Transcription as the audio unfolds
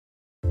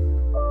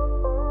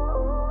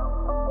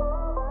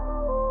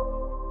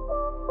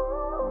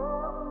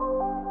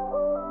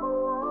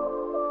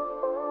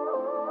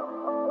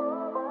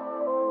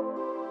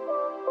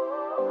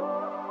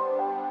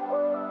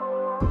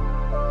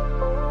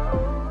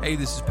Hey,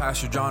 this is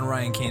Pastor John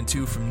Ryan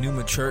Cantu from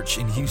Numa Church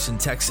in Houston,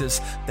 Texas.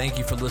 Thank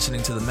you for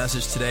listening to the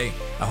message today.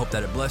 I hope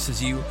that it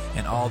blesses you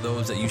and all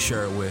those that you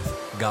share it with.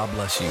 God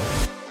bless you.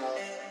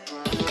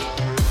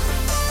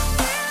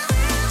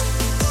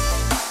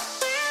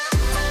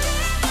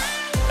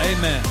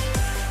 Amen.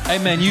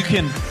 Amen. You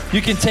can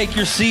take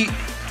your seat.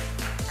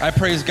 I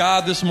praise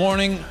God this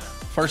morning.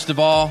 First of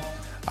all,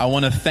 I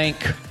want to thank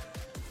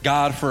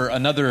God for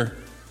another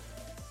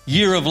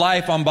year of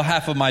life on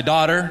behalf of my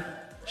daughter.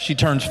 She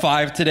turns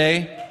 5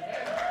 today.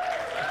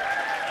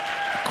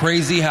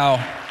 Crazy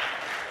how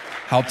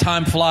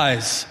time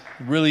flies.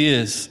 It really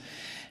is.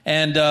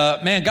 And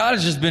man, God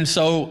has just been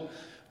so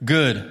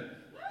good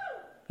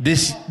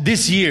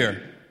this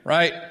year,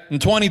 right? In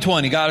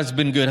 2020, God has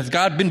been good. Has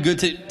God been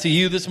good to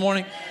you this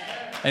morning?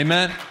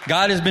 Amen.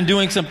 God has been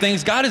doing some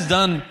things. God has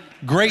done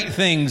great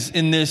things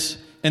in this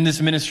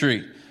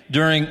ministry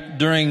during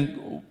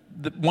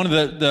one of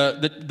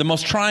the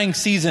most trying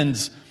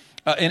seasons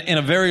in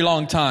a very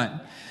long time.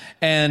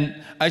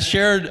 And I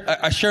shared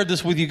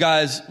this with you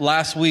guys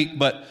last week,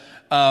 but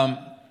God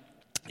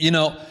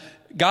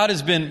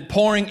has been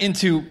pouring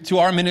into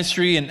our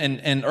ministry,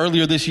 and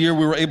earlier this year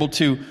we were able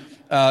to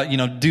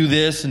do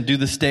this and do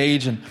the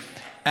stage and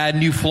add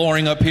new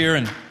flooring up here,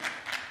 and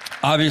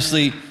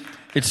obviously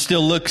it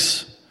still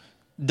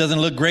doesn't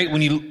look great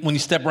when you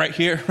step right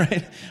here,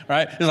 right?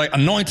 There's like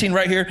anointing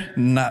right here.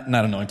 Not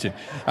anointing.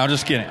 I'm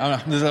just kidding.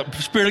 The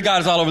Spirit of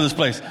God is all over this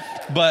place.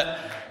 But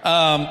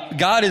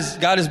God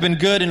has been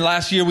good. And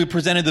last year we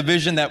presented the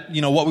vision that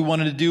what we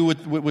wanted to do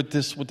with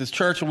this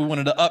church, and we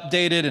wanted to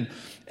update it,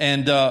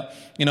 and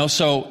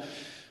so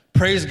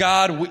praise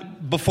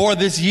God. Before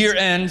this year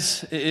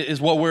ends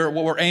is what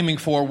we're aiming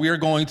for. We are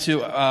going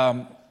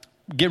to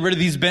get rid of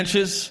these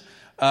benches.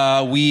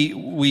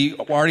 We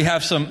already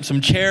have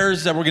some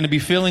chairs that we're going to be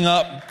filling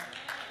up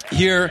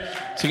here,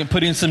 so we can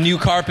put in some new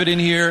carpet in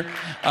here.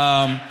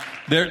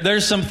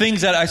 There's some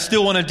things that I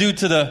still want to do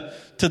to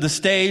the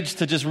stage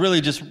to just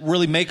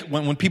really make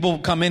when people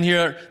come in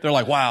here, they're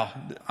like, wow,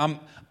 I'm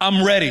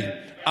ready.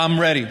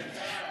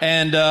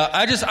 And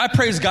I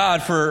praise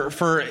God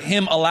for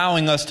Him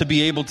allowing us to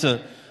be able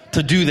to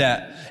do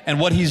that, and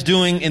what He's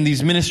doing in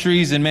these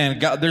ministries. And man,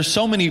 God, there's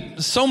so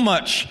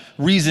much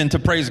reason to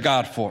praise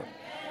God for.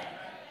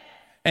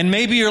 And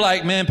maybe you're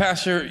like, man,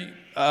 Pastor,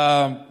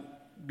 God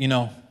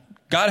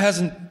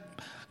hasn't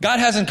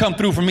come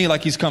through for me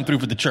like He's come through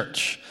for the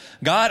church.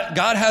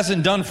 God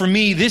hasn't done for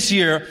me this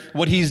year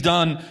what He's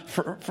done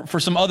for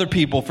some other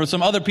people,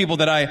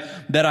 that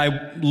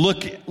I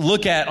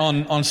look at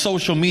on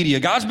social media.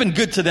 God's been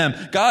good to them.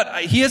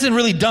 He hasn't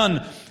really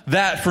done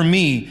that for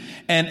me.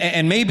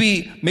 And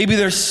maybe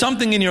there's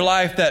something in your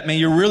life that, man,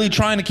 you're really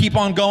trying to keep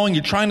on going.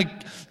 You're trying to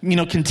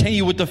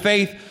continue with the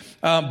faith.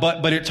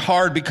 But it's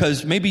hard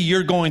because maybe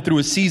you're going through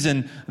a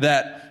season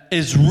that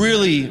is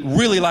really,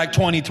 really like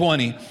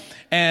 2020.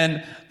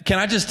 And can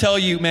I just tell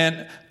you,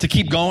 man, to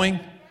keep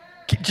going?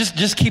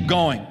 Just keep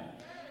going.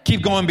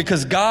 Keep going,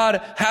 because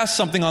God has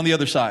something on the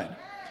other side.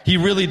 He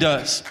really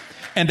does.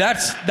 And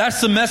that's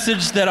the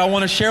message that I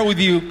want to share with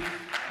you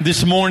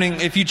this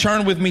morning. If you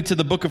turn with me to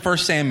the book of 1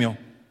 Samuel,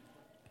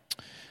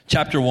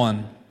 chapter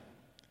 1.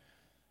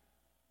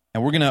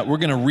 And we're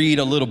gonna read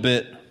a little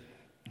bit.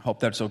 Hope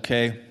that's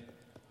okay.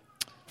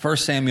 1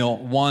 Samuel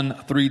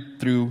 1, 3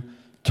 through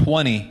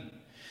 20.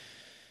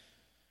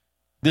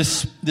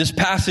 This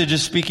passage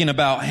is speaking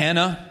about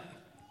Hannah.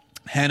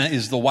 Hannah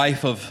is the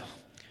wife of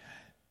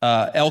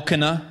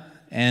Elkanah,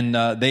 and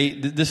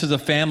this is a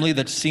family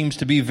that seems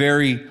to be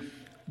very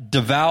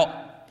devout,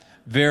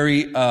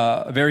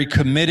 very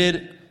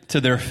committed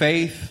to their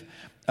faith.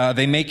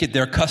 They make it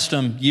their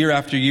custom year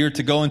after year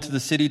to go into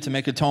the city to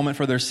make atonement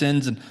for their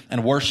sins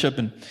and worship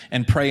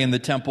and pray in the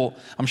temple.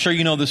 I'm sure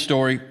you know the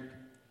story.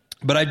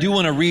 But I do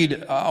want to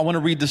read. I want to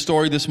read the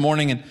story this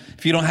morning, and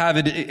if you don't have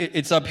it,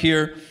 it's up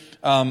here.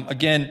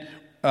 Again,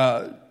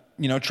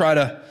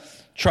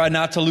 try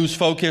not to lose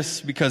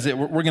focus, because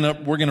we're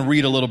gonna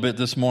read a little bit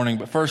this morning.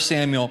 But 1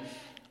 Samuel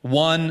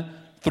 1,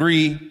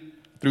 3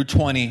 through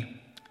 20,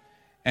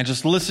 and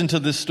just listen to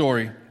this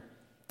story.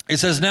 It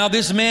says, "Now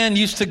this man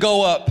used to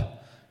go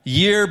up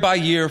year by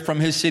year from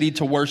his city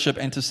to worship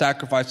and to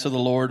sacrifice to the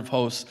Lord of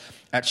hosts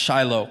at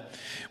Shiloh,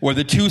 where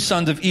the 2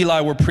 sons of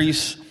Eli were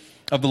priests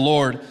of the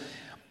Lord.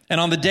 And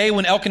on the day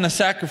when Elkanah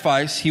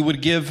sacrificed, he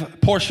would give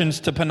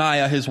portions to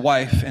Peninnah, his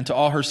wife, and to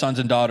all her sons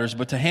and daughters.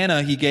 But to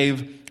Hannah he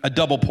gave a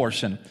double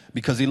portion,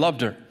 because he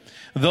loved her,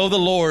 though the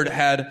Lord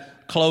had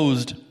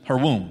closed her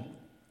womb."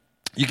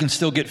 You can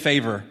still get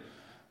favor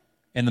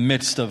in the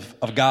midst of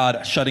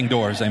God shutting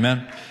doors.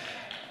 Amen.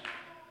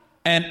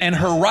 And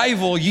her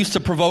rival used to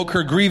provoke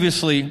her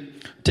grievously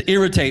to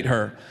irritate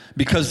her,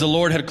 because the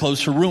Lord had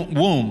closed her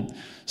womb.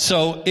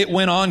 So it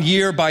went on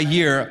year by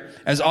year.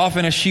 As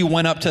often as she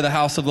went up to the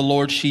house of the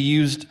Lord, she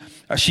used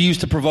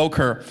to provoke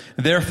her.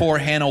 Therefore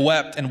Hannah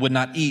wept and would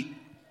not eat.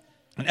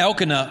 And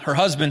Elkanah, her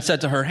husband,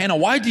 said to her, "Hannah,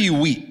 why do you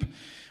weep?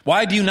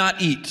 Why do you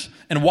not eat?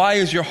 And why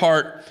is your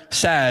heart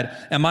sad?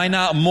 Am I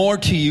not more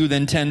to you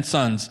than 10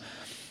 sons?"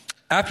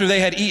 After they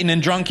had eaten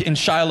and drunk in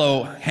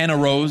Shiloh, Hannah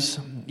rose,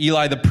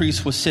 Eli the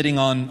priest was sitting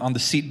on the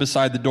seat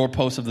beside the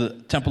doorpost of the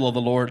temple of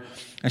the Lord,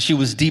 and she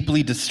was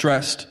deeply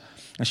distressed.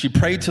 And she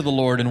prayed to the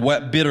Lord and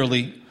wept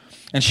bitterly.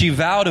 And she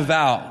vowed a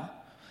vow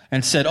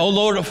and said, O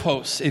Lord of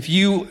hosts, if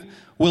you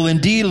will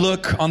indeed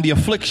look on the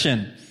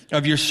affliction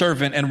of your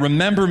servant and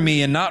remember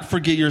me and not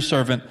forget your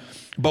servant,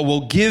 but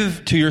will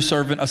give to your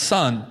servant a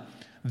son,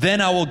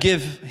 then I will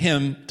give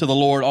him to the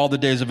Lord all the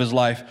days of his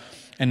life,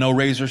 and no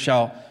razor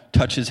shall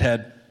touch his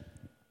head.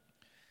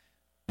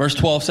 Verse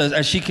 12 says,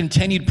 as she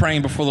continued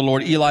praying before the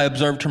Lord, Eli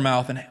observed her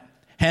mouth, and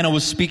Hannah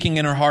was speaking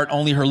in her heart,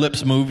 only her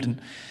lips moved, and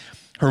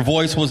her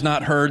voice was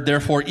not heard.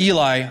 Therefore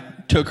Eli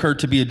took her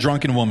to be a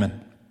drunken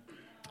woman.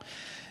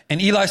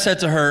 And Eli said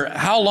to her,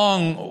 how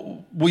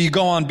long will you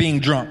go on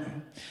being drunk?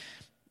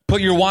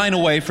 Put your wine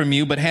away from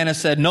you. But Hannah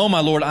said, no,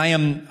 my Lord, I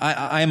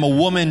am a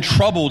woman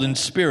troubled in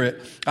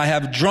spirit. I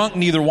have drunk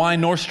neither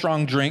wine nor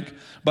strong drink,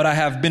 but I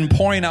have been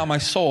pouring out my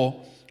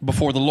soul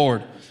before the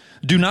Lord.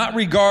 Do not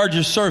regard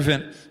your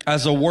servant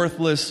as a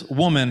worthless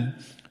woman,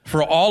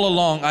 for all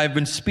along I have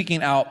been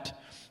speaking out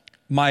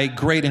my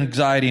great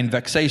anxiety and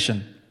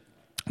vexation.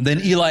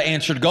 Then Eli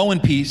answered, go in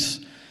peace,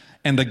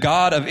 and the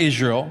God of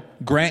Israel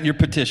grant your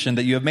petition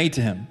that you have made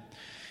to him.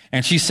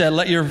 And she said,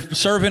 let your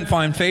servant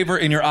find favor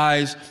in your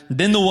eyes.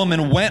 Then the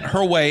woman went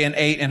her way and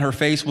ate, and her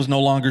face was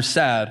no longer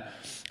sad.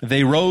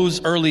 They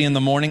rose early in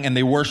the morning, and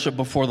they worshiped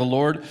before the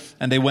Lord.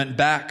 And they went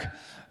back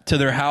to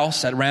their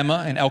house at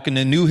Ramah, and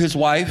Elkanah knew his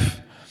wife.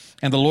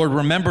 And the Lord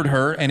remembered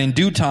her, and in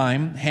due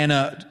time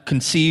Hannah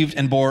conceived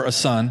and bore a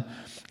son.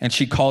 And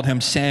she called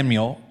him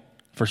Samuel,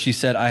 for she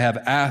said, I have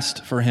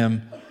asked for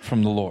him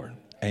from the Lord.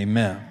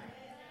 Amen.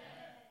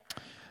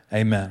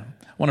 Amen.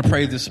 I want to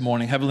pray this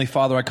morning. Heavenly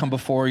Father, I come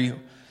before you,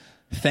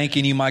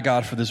 thanking you, my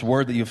God, for this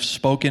word that you've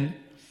spoken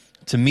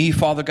to me,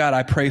 Father God.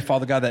 I pray,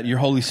 Father God, that your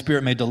Holy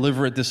Spirit may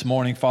deliver it this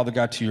morning, Father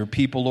God, to your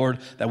people, Lord,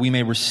 that we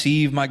may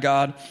receive, my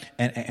God,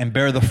 and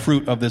bear the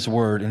fruit of this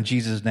word. In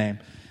Jesus' name,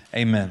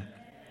 amen.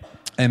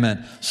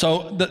 Amen.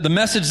 So the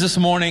message this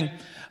morning,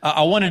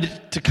 I wanted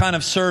it to kind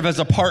of serve as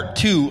a part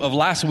 2 of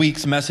last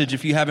week's message.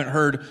 If you haven't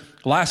heard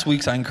last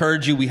week's, I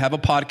encourage you. We have a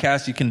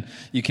podcast.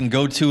 You can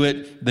go to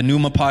it, the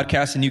Pneuma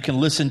podcast, and you can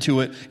listen to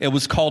it. It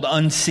was called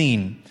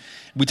Unseen.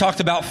 We talked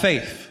about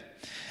faith.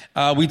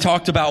 We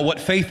talked about what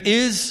faith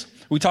is.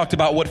 We talked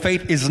about what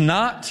faith is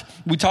not.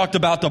 We talked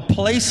about the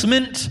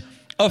placement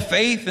of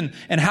faith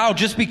and how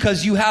just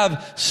because you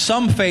have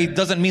some faith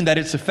doesn't mean that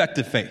it's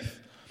effective faith.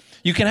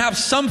 You can have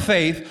some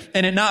faith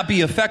and it not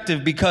be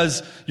effective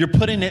because you're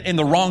putting it in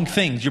the wrong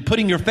things. You're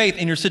putting your faith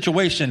in your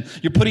situation.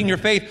 You're putting your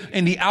faith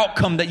in the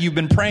outcome that you've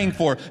been praying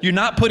for. You're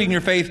not putting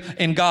your faith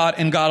in God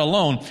and God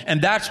alone.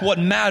 And that's what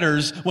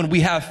matters when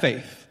we have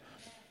faith.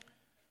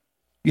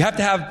 You have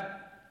to have,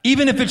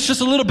 even if it's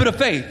just a little bit of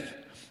faith,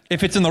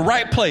 if it's in the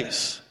right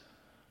place,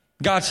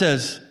 God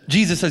says,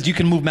 Jesus says, you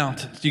can move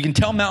mountains. You can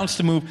tell mountains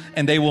to move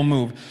and they will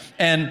move.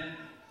 And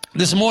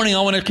this morning,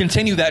 I want to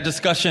continue that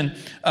discussion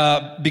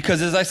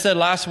because, as I said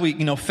last week,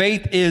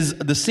 faith is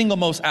the single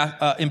most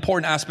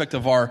important aspect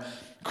of our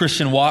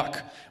Christian walk.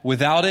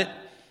 Without it,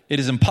 it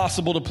is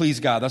impossible to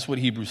please God. That's what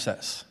Hebrews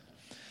says.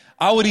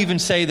 I would even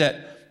say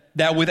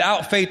that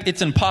without faith,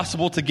 it's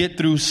impossible to get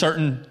through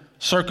certain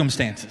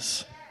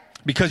circumstances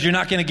because you're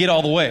not going to get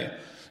all the way.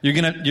 You're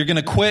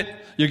gonna quit.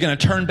 You're going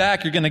to turn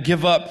back. You're going to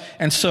give up.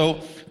 And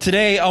so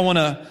today, I want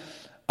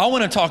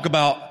to talk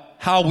about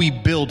how we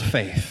build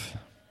faith.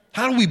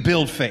 How do we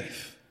build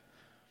faith?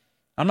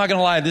 I'm not going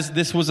to lie.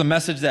 This was a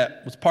message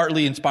that was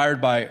partly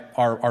inspired by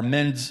our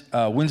men's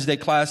Wednesday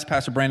class.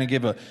 Pastor Brandon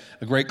gave a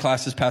great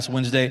class this past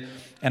Wednesday,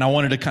 and I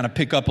wanted to kind of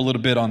pick up a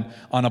little bit on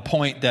a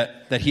point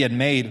that he had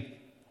made.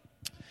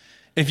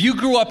 If you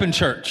grew up in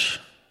church,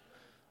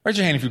 raise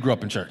your hand if you grew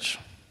up in church.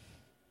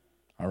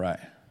 All right.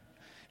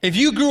 If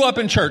you grew up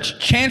in church,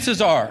 chances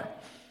are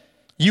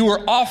you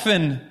were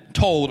often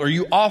told or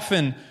you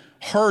often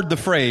heard the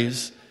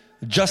phrase,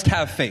 just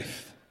have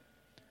faith.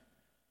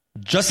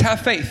 Just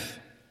have faith.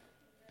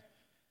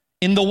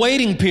 In the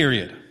waiting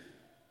period,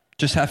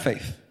 just have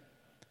faith.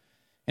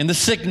 In the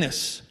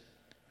sickness,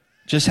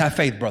 just have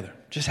faith, brother.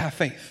 Just have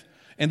faith.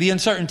 In the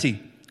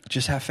uncertainty,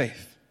 just have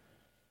faith.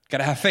 You got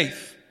to have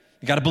faith.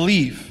 You got to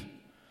believe.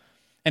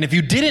 And if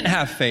you didn't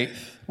have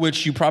faith,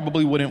 which you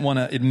probably wouldn't want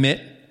to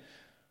admit,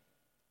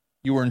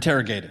 you were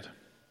interrogated.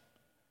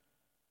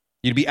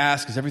 You'd be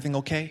asked, is everything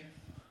okay?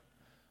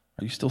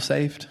 Are you still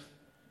saved?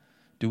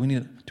 Do we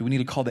need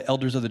to call the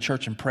elders of the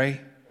church and pray?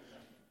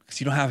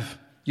 Because you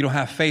don't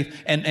have faith.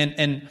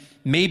 And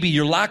maybe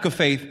your lack of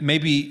faith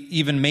maybe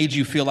even made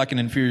you feel like an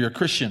inferior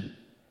Christian.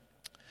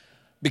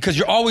 Because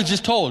you're always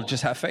just told,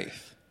 just have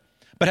faith.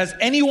 But has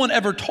anyone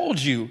ever told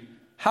you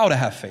how to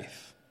have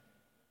faith?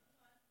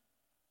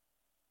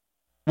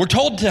 We're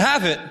told to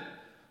have it,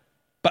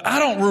 but I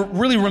don't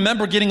really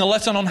remember getting a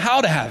lesson on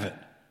how to have it.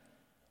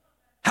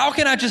 How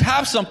can I just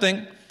have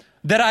something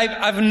that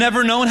I've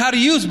never known how to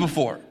use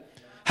before?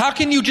 How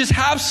can you just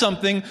have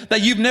something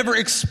that you've never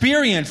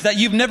experienced, that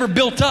you've never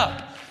built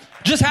up?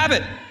 Just have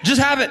it.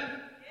 Just have it.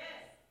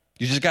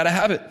 You just got to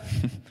have it.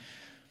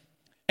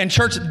 And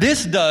church,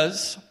 this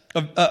does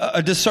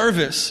a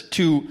disservice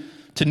to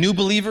new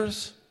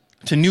believers,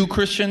 to new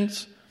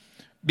Christians,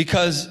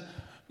 because,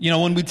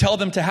 when we tell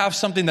them to have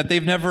something that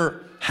they've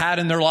never had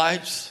in their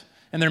lives,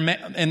 and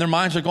their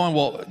minds are going,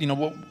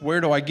 well,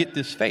 where do I get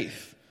this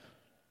faith?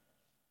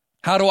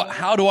 How do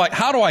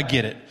I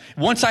get it?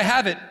 Once I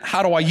have it,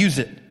 how do I use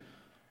it?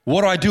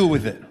 What do I do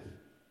with it?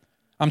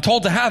 I'm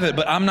told to have it,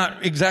 but I'm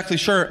not exactly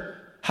sure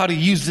how to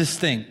use this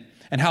thing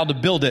and how to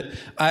build it.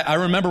 I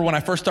remember when I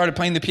first started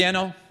playing the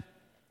piano,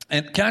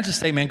 and can I just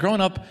say, man,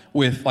 growing up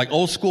with like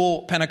old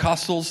school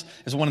Pentecostals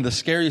is one of the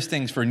scariest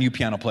things for a new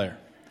piano player.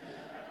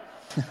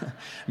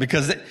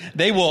 Because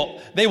they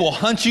will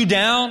hunt you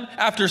down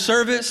after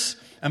service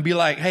and be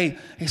like, hey,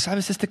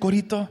 ¿sabes este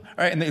corito? All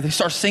right, and they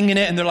start singing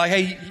it, and they're like,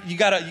 hey, you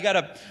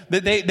gotta.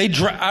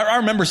 I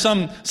remember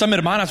some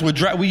hermanas would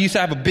we used to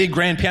have a big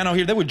grand piano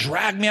here. They would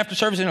drag me after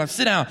service and like,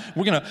 sit down.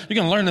 You're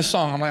gonna learn this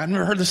song. I'm like, I've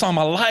never heard this song in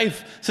my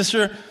life,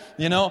 sister.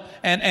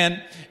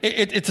 And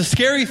it's a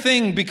scary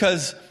thing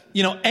because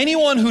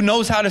anyone who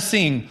knows how to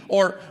sing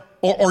or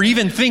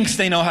even thinks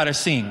they know how to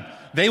sing,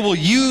 they will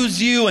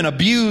use you and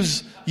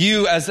abuse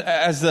you as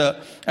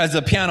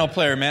a piano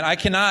player, man. I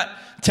cannot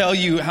tell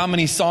you how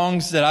many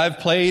songs that I've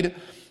played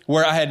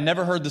where I had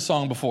never heard the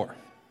song before,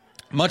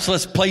 much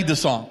less played the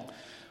song.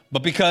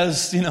 But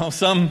because,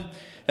 some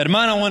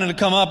hermana wanted to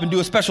come up and do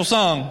a special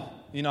song,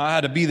 I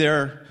had to be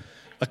there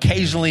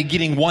occasionally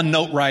getting one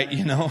note right,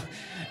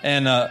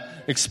 and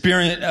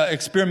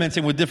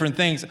experimenting with different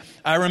things.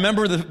 I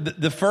remember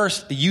the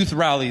first youth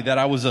rally that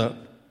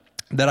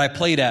I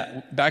played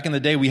at. Back in the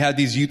day, we had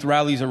these youth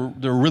rallies.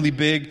 They're really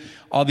big.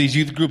 All these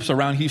youth groups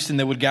around Houston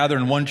that would gather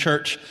in one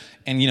church,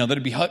 and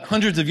there'd be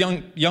hundreds of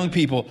young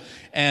people.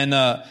 And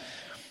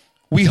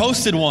we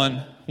hosted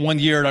one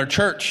year at our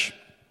church,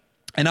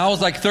 and I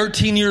was like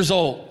 13 years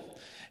old,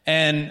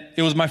 and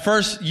it was my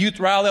first youth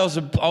rally.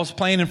 I was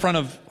playing in front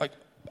of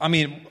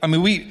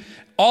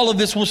all of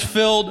this was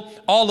filled.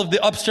 All of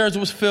the upstairs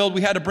was filled.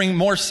 We had to bring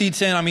more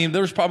seats in.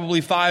 There was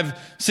probably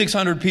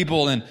 500-600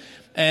 people,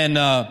 and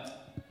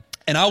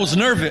I was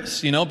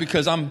nervous,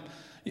 because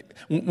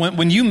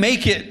when you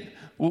make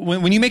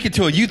it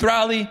to a youth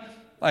rally,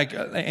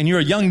 and you're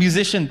a young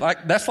musician,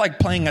 that's like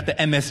playing at the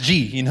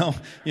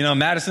MSG,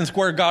 Madison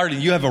Square Garden.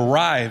 You have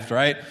arrived,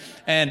 right?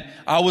 And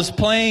I was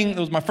playing. It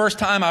was my first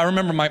time. I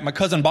remember my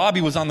cousin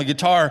Bobby was on the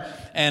guitar,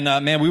 and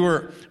man, we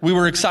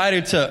were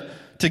excited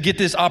to get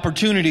this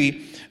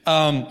opportunity.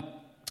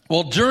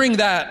 Well, during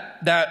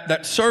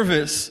that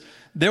service,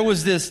 there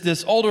was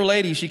this older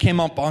lady. She came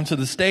up onto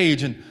the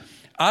stage, and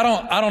I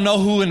don't know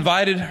who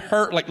invited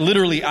her. Like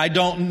literally, I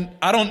don't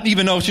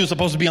even know if she was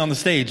supposed to be on the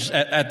stage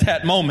at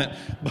that moment.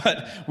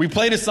 But we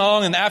played a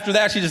song, and after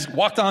that, she just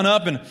walked on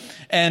up,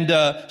 and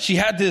she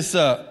had this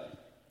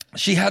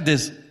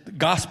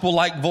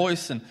gospel-like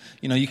voice, and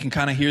you can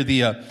kind of hear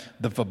the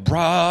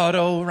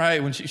vibrato,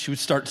 right? When she would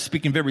start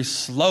speaking very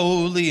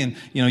slowly, and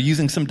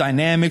using some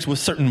dynamics with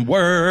certain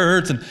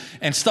words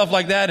and stuff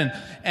like that,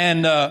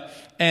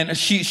 and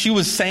she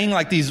was saying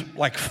like these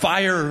like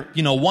fire,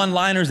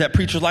 one-liners that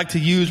preachers like to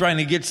use, right?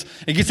 And it gets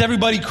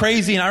everybody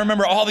crazy. And I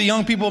remember all the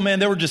young people, man,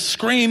 they were just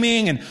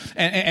screaming,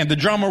 and the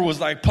drummer was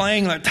like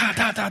playing like ta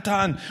ta ta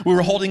ta, and we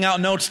were holding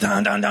out notes,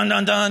 dun dun dun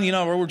dun dun,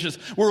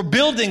 we're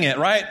building it,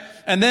 right?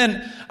 And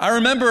then I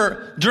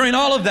remember during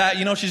all of that,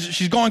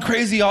 she's going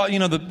crazy.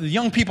 The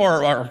young people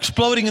are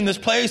exploding in this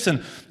place,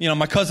 and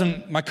my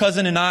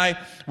cousin and I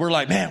were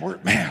like, man,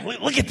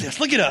 look at this,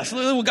 look at us,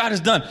 look at what God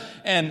has done.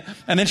 And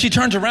then she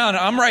turns around, and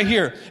I'm right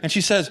here, and she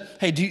says,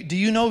 hey, do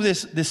you know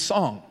this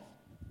song?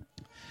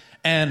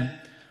 And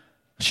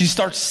she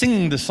starts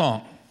singing the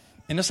song,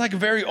 and it's like a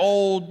very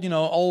old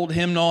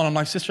hymnal. And I'm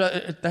like,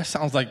 sister, that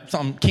sounds like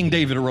something King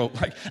David wrote.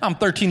 Like, I'm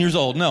 13 years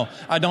old. No,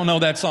 I don't know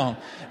that song.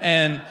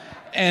 And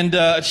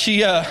I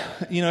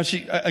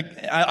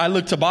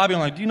looked to Bobby. I'm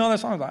like, do you know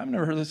that song? I was like, I've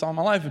never heard this song in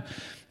my life.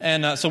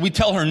 And so we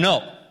tell her,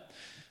 no,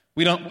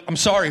 we don't. I'm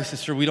sorry,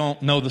 sister, we don't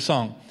know the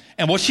song.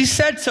 And what she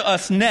said to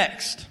us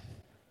next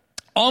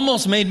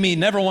almost made me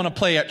never want to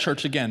play at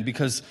church again,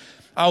 because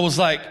I was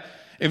like,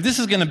 if this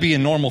is going to be a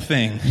normal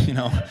thing,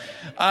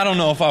 I don't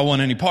know if I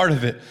want any part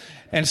of it.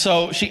 And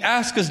so she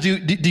asked us, do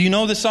you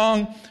know this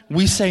song?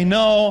 We say,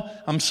 no,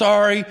 I'm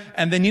sorry.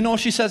 And then you know what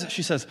she says?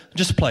 She says,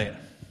 just play it.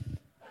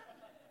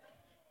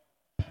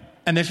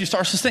 And then she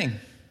starts to sing.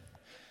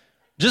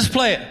 Just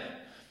play it.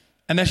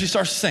 And then she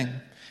starts to sing.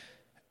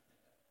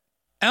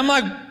 And I'm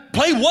like,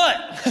 play what?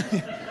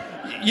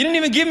 You didn't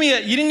even give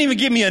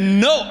me a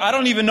note. I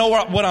don't even know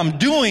what I'm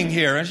doing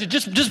here. And she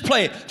just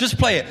play it. Just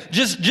play it.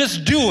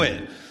 Just do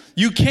it.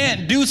 You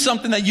can't do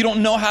something that you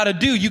don't know how to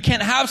do. You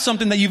can't have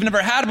something that you've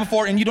never had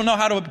before and you don't know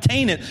how to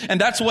obtain it.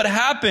 And that's what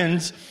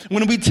happens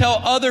when we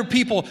tell other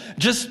people,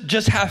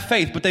 just have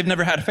faith, but they've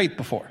never had faith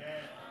before.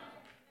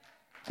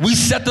 We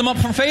set them up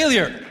for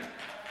failure.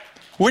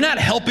 We're not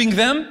helping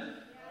them.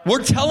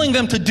 We're telling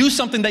them to do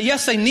something that,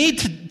 yes, they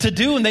need to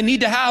do and they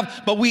need to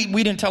have, but we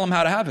didn't tell them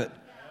how to have it.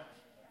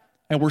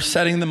 And we're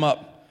setting them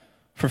up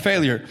for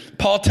failure.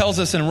 Paul tells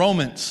us in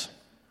Romans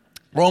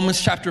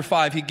Romans chapter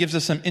 5, he gives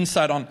us some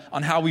insight on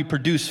how we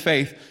produce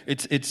faith.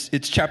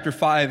 It's chapter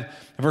 5,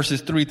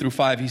 verses 3 through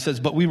 5. He says,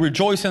 but we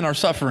rejoice in our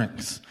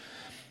sufferings,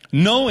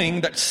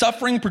 knowing that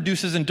suffering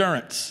produces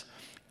endurance.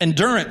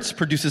 Endurance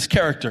produces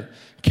character.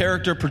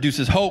 Character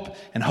produces hope,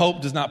 and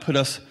hope does not put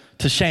us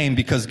to shame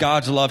because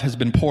God's love has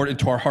been poured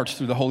into our hearts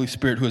through the Holy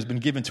Spirit who has been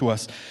given to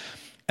us.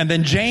 And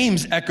then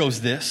James echoes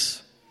this.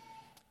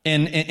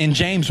 In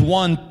James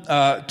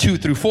 1, 2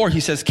 through 4,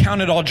 he says,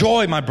 count it all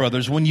joy, my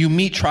brothers, when you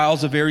meet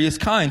trials of various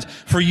kinds.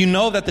 For you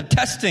know that the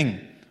testing,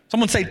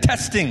 someone say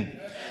testing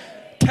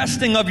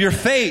of your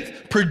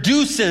faith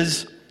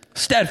produces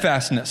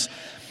steadfastness.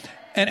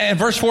 And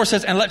verse 4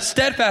 says, and let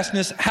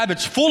steadfastness have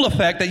its full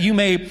effect, that you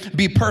may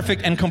be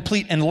perfect and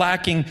complete and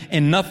lacking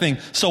in nothing.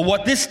 So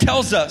what this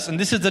tells us, and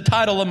this is the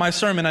title of my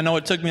sermon, I know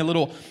it took me a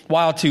little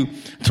while to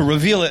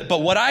reveal it, but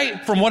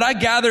from what I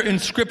gather in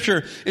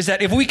Scripture is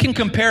that if we can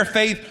compare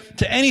faith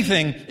to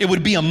anything, it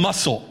would be a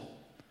muscle.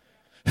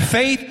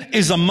 Faith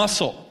is a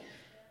muscle.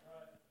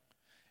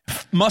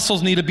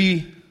 Muscles need to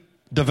be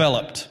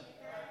developed.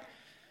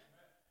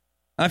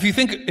 Now, if you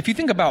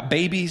think about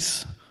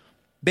babies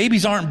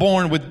aren't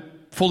born with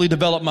fully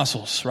developed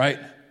muscles, right?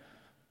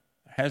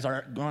 Heads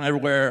are going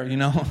everywhere,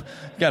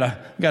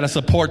 gotta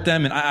support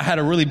them. And I had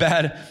a really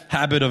bad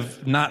habit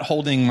of not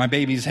holding my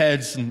baby's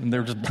heads, and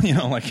they're just, they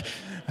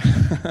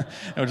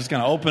were just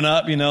gonna open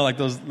up, like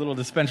those little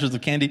dispensers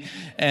of candy.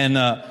 And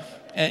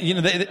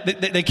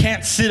they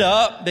can't sit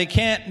up, they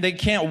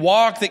can't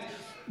walk,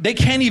 they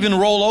can't even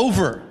roll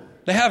over.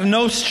 They have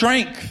no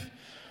strength.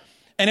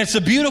 And it's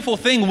a beautiful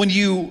thing when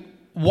you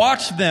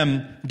watch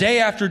them day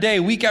after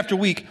day, week after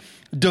week,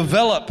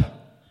 develop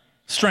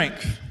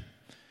strength.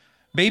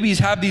 Babies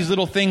have these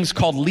little things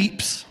called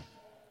leaps.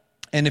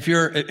 And if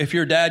you're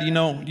a dad, you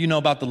know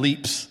about the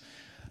leaps.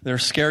 They're a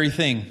scary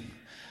thing.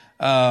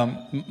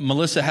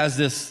 Melissa has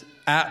this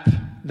app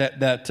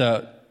that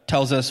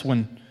tells us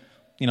when,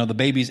 the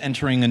baby's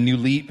entering a new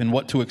leap and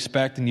what to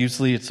expect. And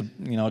usually it's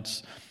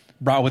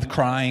brought with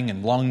crying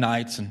and long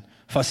nights and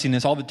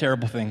fussiness, all the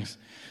terrible things.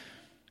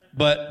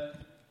 But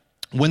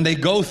when they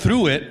go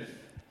through it,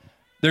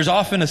 there's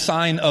often a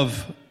sign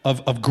of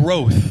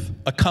growth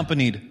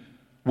accompanied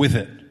with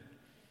it,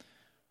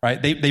 right?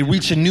 They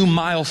reach a new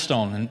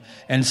milestone,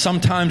 and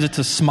sometimes it's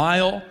a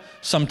smile,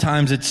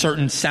 sometimes it's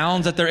certain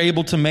sounds that they're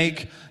able to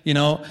make,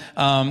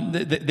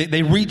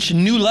 they reach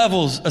new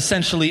levels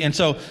essentially. And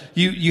so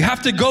you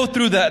have to go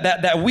through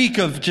that week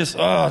of just,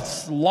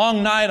 it's a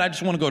long night, I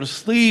just want to go to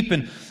sleep,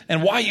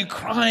 and why are you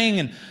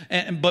crying?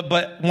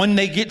 But when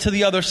they get to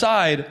the other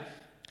side,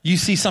 you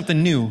see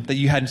something new that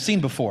you hadn't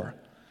seen before.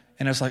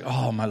 And it's like,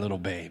 oh, my little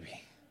baby.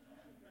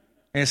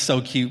 And it's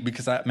so cute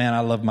because I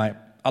love my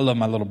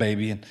little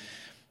baby.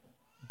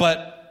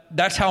 But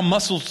that's how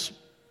muscles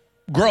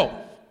grow.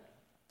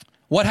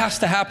 What has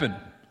to happen?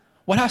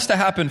 What has to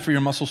happen for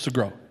your muscles to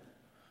grow?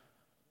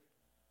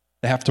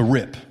 They have to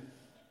rip.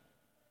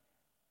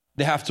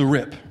 They have to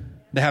rip.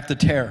 They have to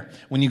tear.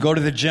 When you go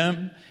to the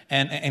gym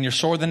and you're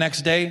sore the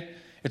next day,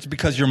 it's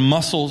because your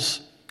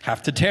muscles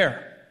have to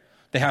tear.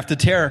 They have to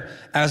tear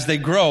as they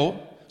grow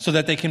so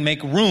that they can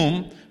make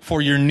room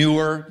for your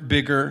newer,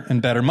 bigger,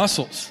 and better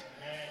muscles.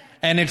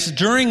 And it's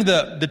during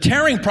the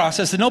tearing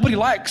process that nobody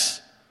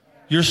likes.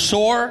 You're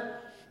sore,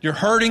 you're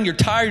hurting, you're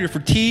tired, you're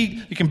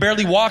fatigued, you can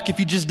barely walk if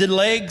you just did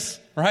legs,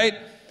 right?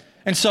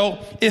 And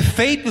so if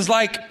faith is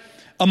like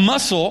a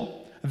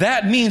muscle,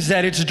 that means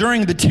that it's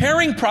during the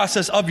tearing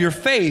process of your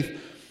faith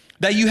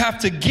that you have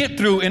to get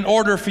through in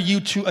order for you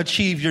to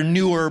achieve your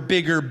newer,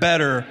 bigger,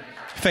 better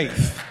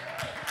faith.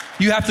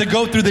 You have to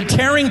go through the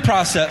tearing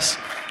process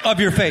of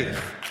your faith.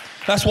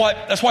 That's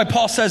why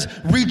Paul says,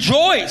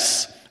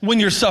 rejoice when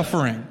you're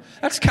suffering.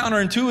 That's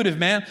counterintuitive,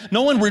 man.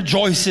 No one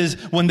rejoices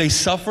when they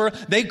suffer.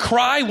 They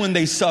cry when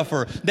they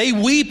suffer. They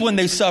weep when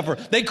they suffer.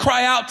 They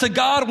cry out to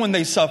God when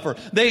they suffer.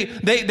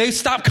 They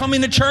stop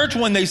coming to church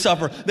when they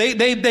suffer.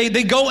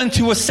 They go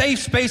into a safe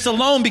space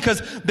alone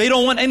because they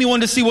don't want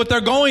anyone to see what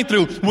they're going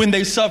through when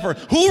they suffer.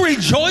 Who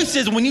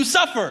rejoices when you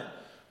suffer?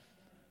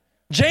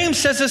 James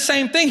says the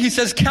same thing. He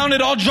says, count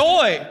it all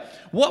joy.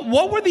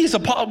 What were these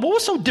apostles? What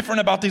was so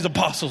different about these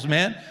apostles,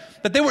 man?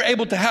 That they were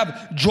able to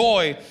have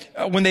joy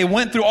when they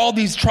went through all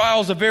these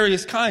trials of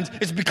various kinds.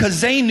 It's because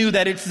they knew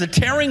that it's the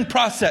tearing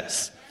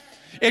process.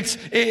 It's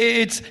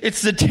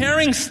the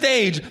tearing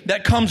stage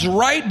that comes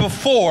right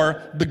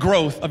before the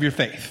growth of your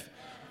faith.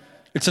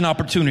 It's an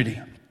opportunity.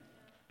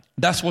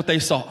 That's what they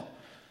saw.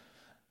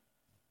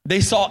 They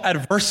saw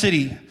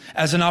adversity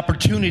as an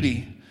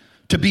opportunity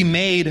to be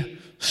made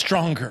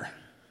stronger.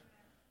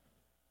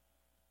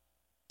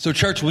 So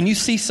church, when you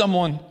see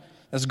someone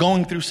that's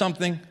going through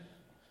something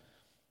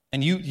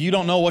and you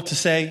don't know what to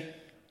say,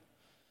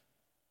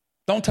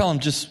 don't tell them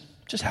just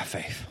have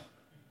faith.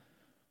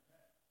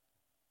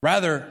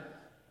 Rather,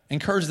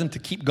 encourage them to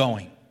keep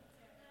going.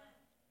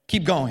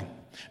 Keep going.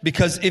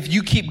 Because if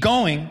you keep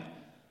going,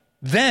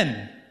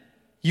 then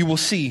you will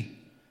see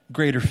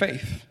greater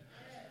faith.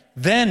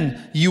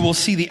 Then you will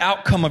see the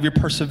outcome of your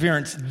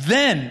perseverance.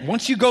 Then,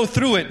 once you go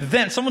through it,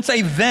 then, someone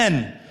say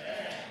then.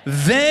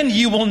 Then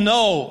you will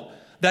know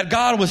that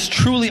God was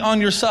truly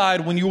on your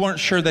side when you weren't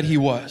sure that he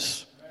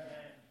was.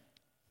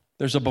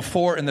 There's a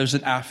before and there's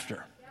an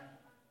after.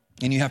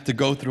 And you have to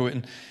go through it.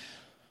 And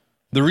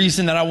the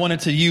reason that I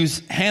wanted to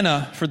use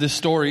Hannah for this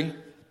story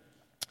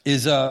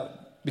is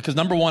because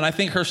number one, I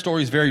think her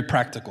story is very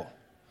practical.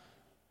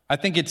 I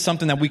think it's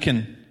something that we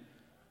can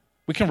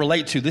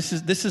relate to. This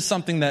is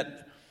something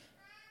that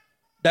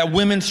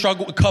women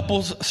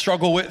couples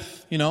struggle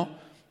with,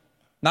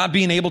 not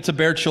being able to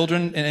bear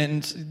children.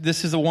 And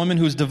this is a woman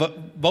who's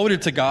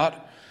devoted to God.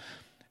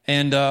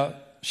 And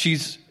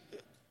she's,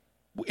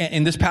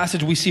 in this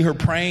passage, we see her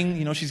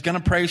praying. She's going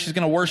to pray. She's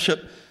going to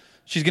worship.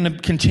 She's going to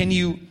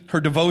continue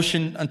her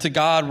devotion unto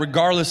God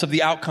regardless of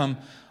the outcome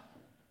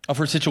of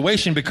her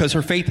situation, because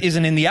her faith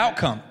isn't in the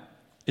outcome.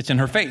 It's in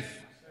her faith.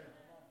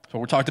 That's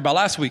what we talked about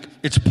last week.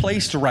 It's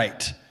placed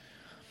right.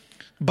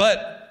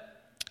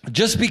 But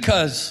just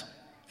because,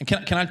 and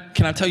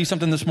can I tell you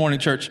something this morning,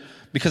 church?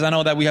 Because I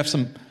know that we have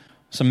some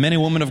men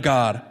and women of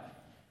God,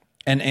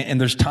 and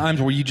there's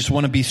times where you just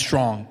want to be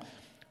strong.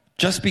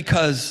 Just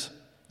because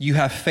you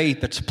have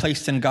faith that's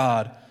placed in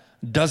God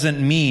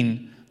doesn't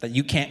mean that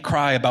you can't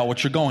cry about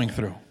what you're going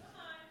through.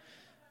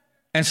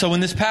 And so in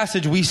this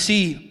passage, we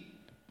see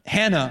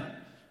Hannah,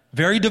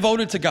 very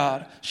devoted to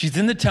God. She's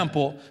in the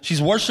temple.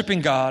 She's worshiping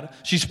God.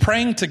 She's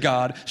praying to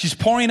God. She's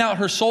pouring out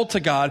her soul to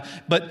God,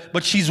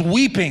 but she's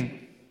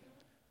weeping.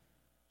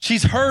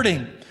 She's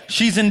hurting.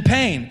 She's in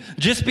pain.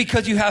 Just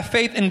because you have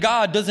faith in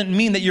God doesn't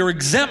mean that you're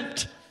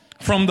exempt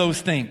from those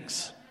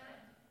things.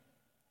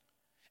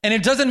 And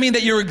it doesn't mean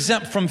that you're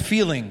exempt from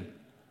feeling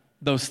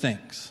those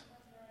things.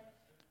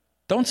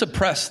 Don't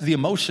suppress the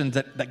emotions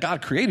that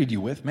God created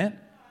you with, man.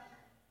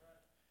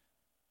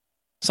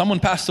 Someone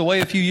passed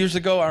away a few years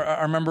ago.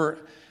 I remember,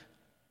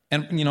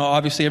 and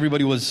obviously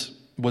everybody was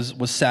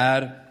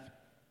sad.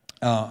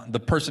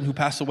 The person who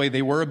passed away,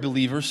 they were a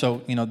believer,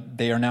 so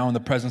they are now in the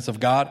presence of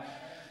God.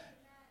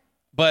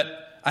 But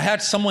I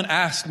had someone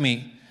ask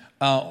me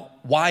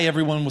why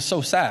everyone was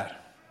so sad.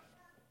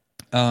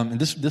 And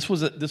this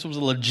was a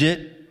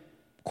legit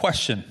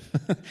question.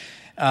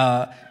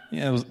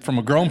 It was from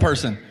a grown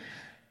person,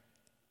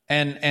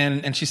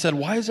 and she said,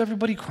 "Why is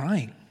everybody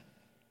crying?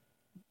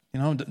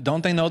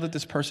 Don't they know that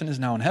this person is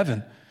now in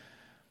heaven?"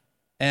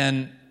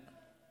 And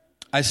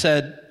I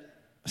said,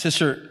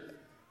 "Sister,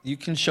 you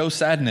can show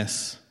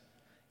sadness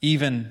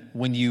even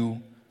when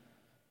you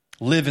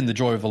live in the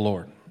joy of the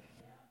Lord.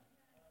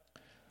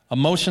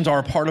 Emotions are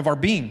a part of our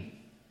being,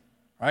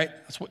 right?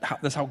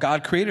 That's how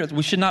God created us.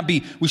 We should not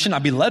be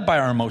led by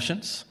our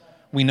emotions.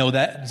 We know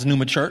that as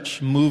Pneuma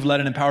Church, moved, led,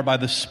 and empowered by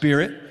the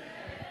Spirit.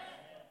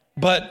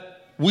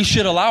 But we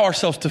should allow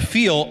ourselves to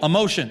feel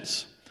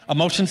emotions.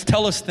 Emotions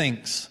tell us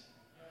things.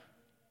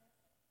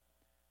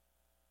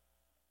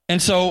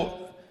 And so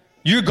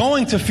you're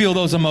going to feel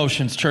those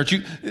emotions, church.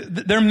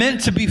 They're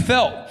meant to be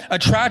felt. A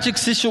tragic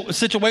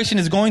situation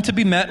is going to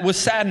be met with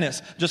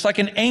sadness, just like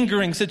an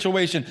angering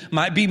situation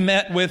might be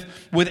met with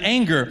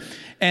anger.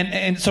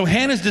 And so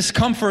Hannah's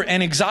discomfort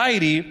and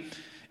anxiety,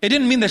 it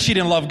didn't mean that she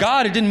didn't love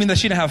God. It didn't mean that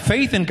she didn't have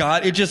faith in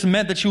God. It just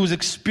meant that she was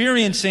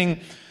experiencing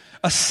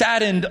a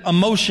saddened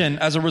emotion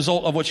as a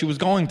result of what she was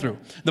going through.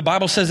 The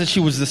Bible says that she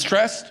was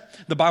distressed.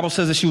 The Bible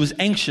says that she was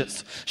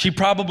anxious. She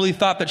probably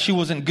thought that she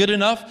wasn't good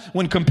enough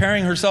when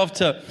comparing herself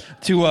to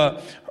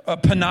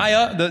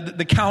Peninnah,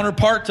 the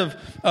counterpart of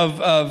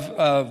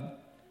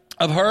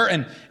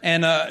her,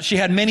 and she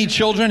had many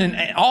children,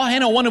 and all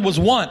Hannah wanted was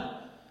one.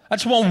 I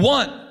just want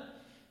one.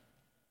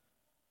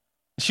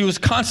 She was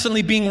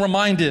constantly being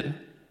reminded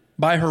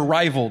by her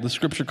rival. The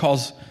scripture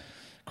calls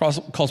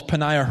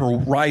Peninnah her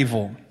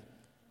rival,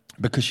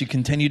 because she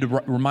continued to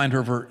remind her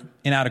of her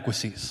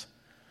inadequacies.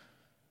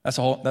 That's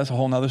a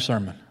whole nother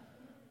sermon.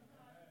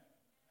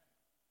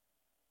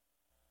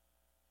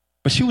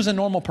 But she was a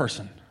normal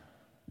person.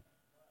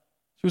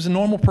 She was a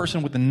normal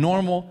person with a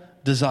normal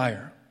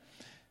desire.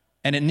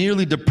 And it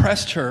nearly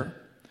depressed her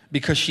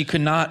because she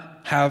could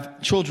not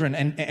have children.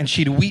 And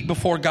she'd weep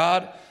before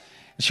God.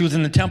 She was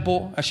in the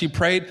temple as she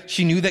prayed.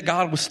 She knew that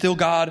God was still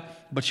God,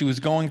 but she was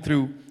going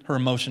through her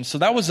emotions. So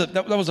that was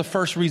the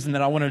first reason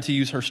that I wanted to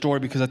use her story,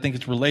 because I think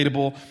it's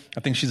relatable.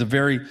 I think she's a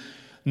very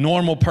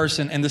normal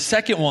person. And the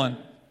second one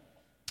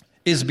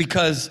is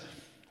because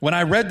when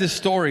I read this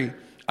story,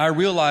 I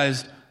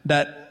realized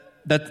that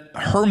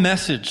her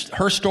message,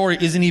 her story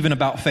isn't even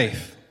about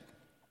faith.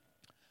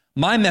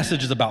 My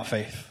message is about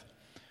faith.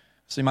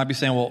 So you might be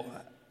saying, well,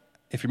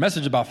 if your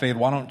message is about faith,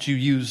 why don't you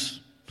use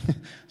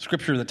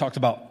scripture that talks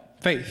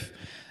about faith?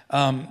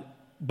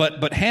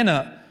 But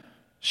Hannah,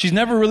 she's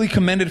never really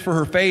commended for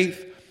her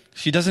faith.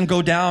 She doesn't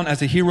go down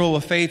as a hero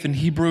of faith in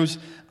Hebrews.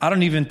 I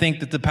don't even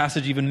think that the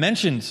passage even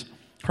mentions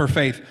her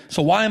faith.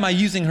 So why am I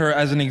using her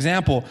as an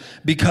example?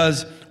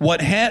 Because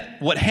what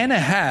Hannah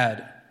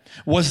had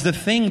was the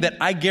thing that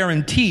I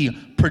guarantee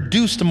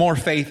produced more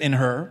faith in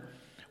her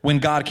when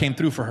God came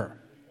through for her.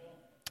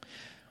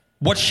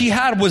 What she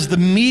had was the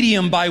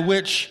medium by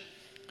which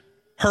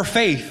her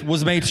faith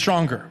was made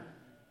stronger.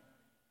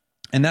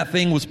 And that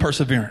thing was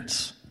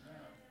perseverance.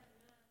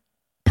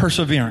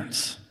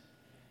 Perseverance.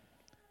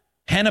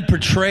 Hannah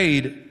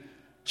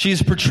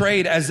she's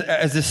portrayed as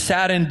a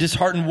saddened,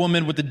 disheartened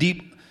woman with a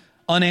deep,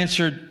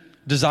 unanswered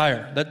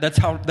desire. That's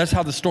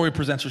how the story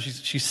presents her.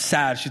 She's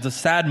sad. She's a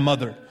sad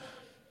mother.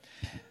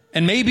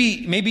 And maybe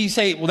you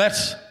say, well,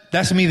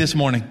 that's me this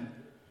morning.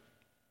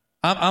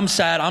 I'm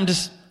sad.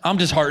 I'm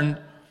disheartened.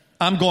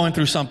 I'm going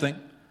through something.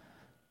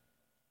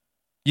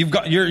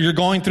 You're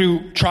going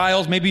through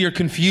trials. Maybe you're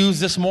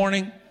confused this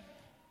morning.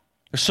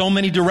 There's so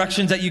many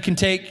directions that you can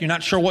take. You're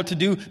not sure what to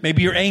do.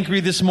 Maybe you're angry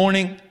this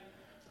morning.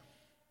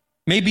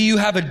 Maybe you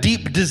have a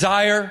deep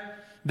desire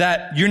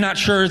that you're not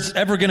sure is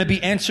ever going to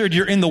be answered.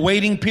 You're in the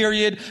waiting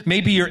period.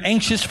 Maybe you're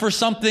anxious for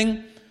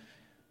something.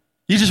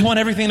 You just want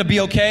everything to be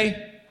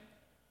okay.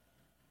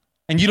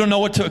 And you don't know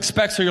what to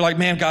expect. So you're like,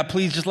 man, God,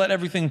 please let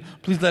everything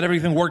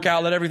work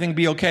out. Let everything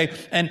be okay.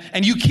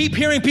 And you keep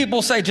hearing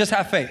people say, just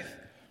have faith.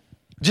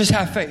 Just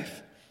have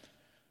faith.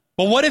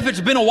 But what if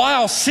it's been a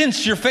while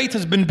since your faith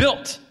has been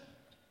built?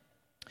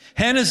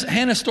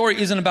 Hannah's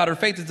story isn't about her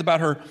faith. It's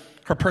about her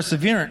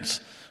perseverance.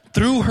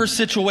 Through her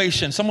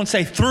situation, someone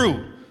say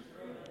through.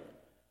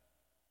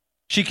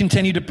 She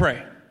continued to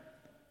pray.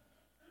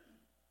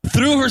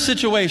 Through her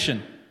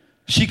situation,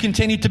 she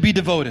continued to be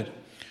devoted.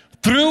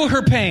 Through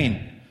her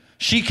pain,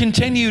 she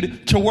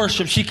continued to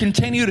worship. She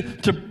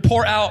continued to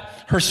pour out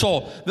her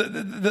soul.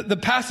 The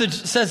passage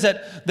says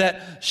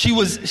that she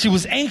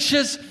was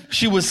anxious,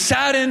 she was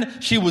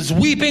saddened, she was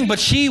weeping, but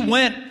she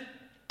went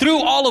through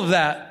all of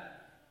that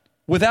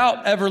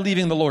without ever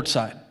leaving the Lord's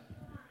side.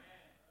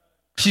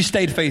 She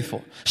stayed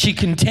faithful. She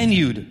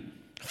continued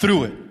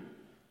through it.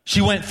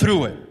 She went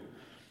through it.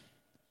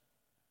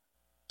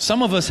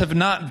 Some of us have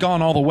not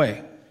gone all the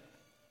way.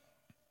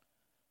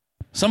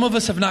 Some of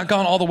us have not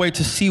gone all the way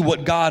to see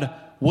what God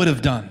would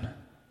have done.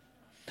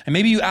 And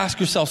maybe you ask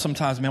yourself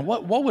sometimes, man,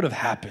 what would have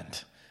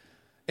happened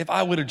if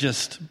I would have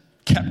just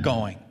kept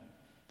going?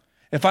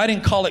 If I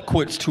didn't call it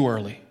quits too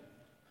early?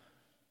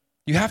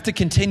 You have to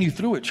continue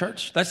through it,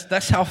 church.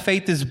 That's how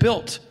faith is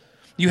built.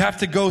 You have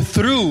to go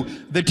through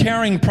the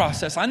tearing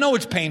process. I know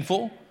it's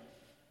painful,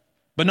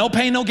 but no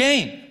pain, no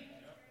gain.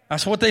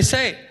 That's what they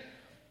say.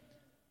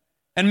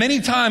 And many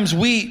times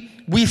we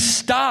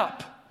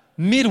stop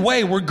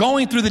midway. We're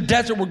going through the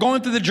desert, we're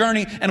going through the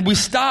journey, and we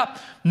stop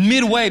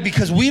midway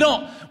because we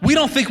don't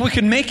think we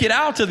can make it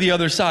out to the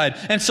other side.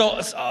 And so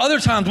other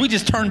times we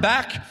just turn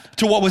back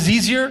to what was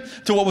easier,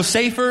 to what was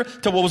safer,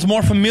 to what was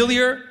more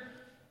familiar.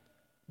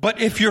 But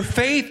if your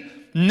faith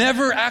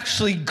never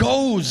actually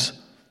goes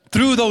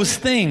through those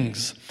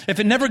things, if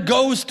it never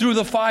goes through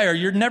the fire,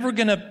 you're never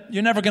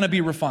gonna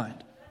be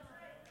refined.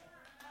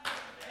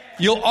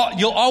 You'll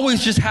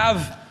always just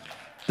have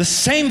the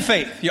same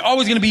faith. You're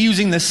always going to be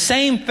using the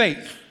same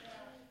faith.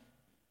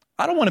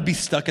 I don't want to be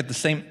stuck at the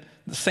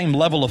same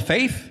level of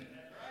faith.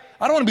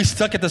 I don't want to be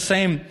stuck at the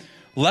same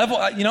level.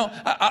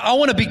 I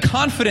want to be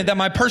confident that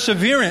my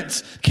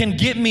perseverance can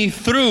get me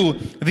through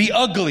the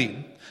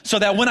ugly, so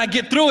that when I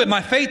get through it,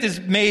 my faith is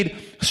made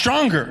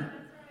stronger.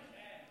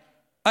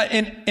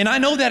 And I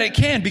know that it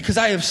can, because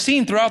I have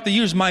seen throughout the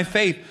years my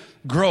faith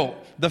grow.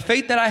 The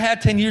faith that I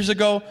had 10 years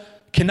ago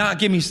cannot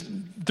get me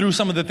through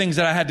some of the things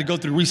that I had to go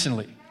through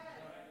recently.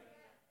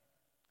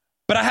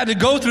 But I had to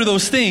go through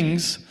those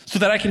things so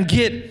that I can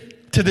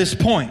get to this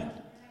point.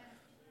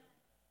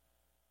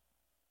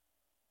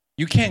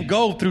 You can't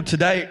go through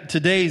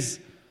today's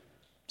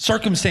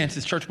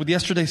circumstances, church, with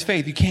yesterday's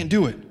faith. You can't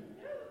do it.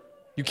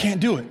 You can't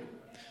do it.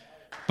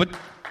 But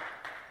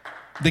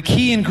the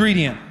key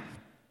ingredient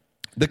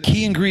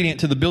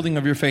to the building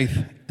of your faith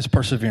is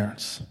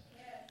perseverance.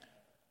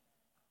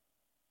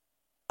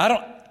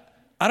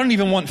 I don't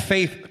even want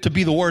faith to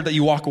be the word that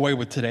you walk away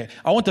with today.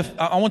 I want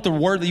the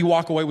word that you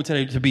walk away with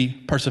today to be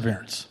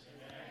perseverance.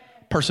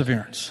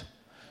 Perseverance.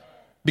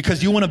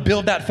 Because you want to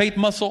build that faith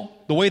muscle,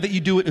 the way that you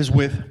do it is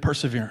with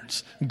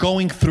perseverance.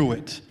 Going through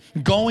it.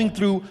 Going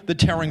through the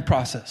tearing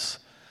process.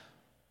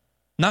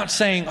 Not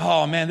saying,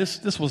 oh man,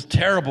 this was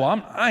terrible.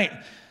 I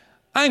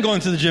ain't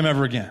going to the gym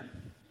ever again.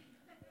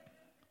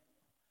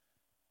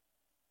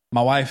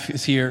 My wife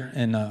is here,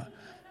 and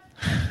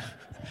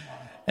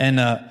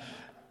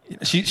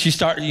she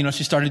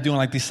started doing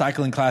like these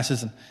cycling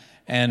classes,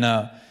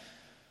 and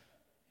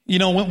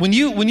when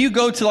you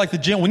go to like the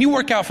gym, when you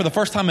work out for the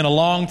first time in a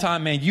long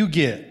time, man, you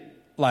get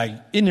like,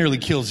 it nearly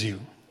kills you.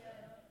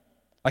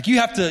 Like you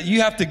have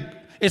to.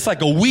 It's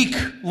like a week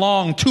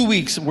long, 2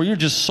 weeks where you're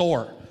just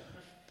sore,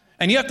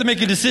 and you have to make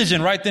a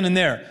decision right then and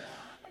there.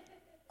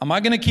 Am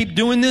I going to keep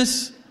doing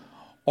this,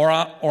 or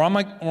am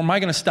I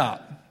going to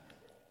stop?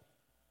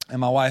 And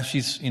my wife,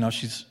 she's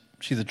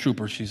a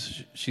trooper.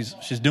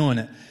 She's doing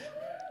it.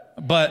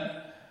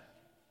 But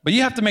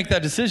you have to make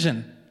that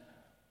decision.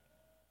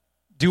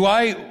 Do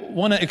I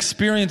want to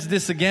experience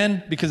this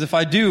again? Because if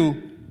I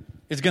do,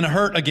 it's going to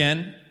hurt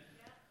again.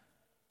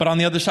 But on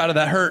the other side of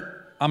that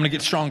hurt, I'm going to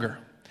get stronger.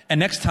 And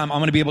next time, I'm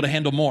going to be able to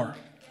handle more.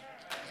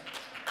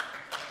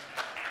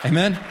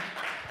 Amen?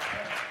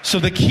 So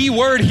the key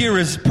word here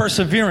is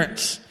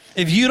perseverance.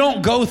 If you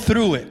don't go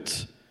through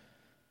it,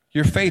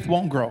 your faith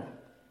won't grow.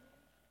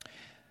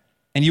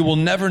 And you will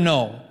never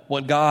know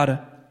what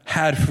God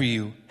had for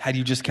you had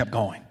you just kept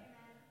going?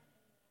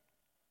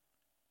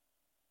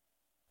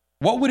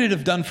 What would it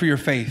have done for your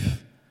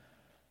faith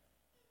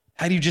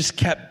had you just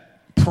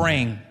kept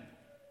praying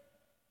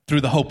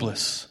through the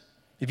hopeless?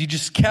 If you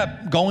just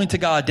kept going to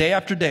God day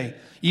after day,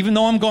 even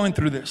though I'm going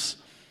through this,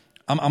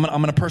 I'm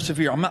going to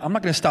persevere. I'm not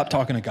going to stop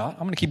talking to God. I'm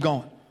going to keep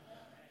going.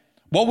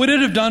 What would it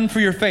have done for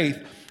your faith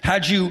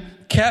had you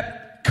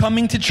kept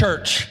coming to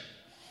church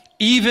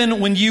even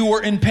when you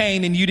were in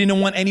pain and you didn't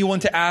want anyone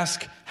to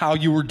ask how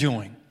you were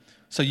doing?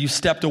 So you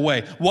stepped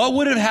away. What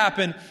would have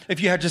happened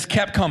if you had just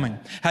kept coming?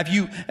 Have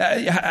you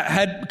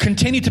had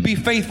continued to be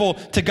faithful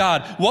to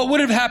God? What would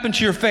have happened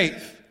to your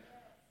faith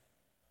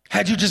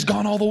had you just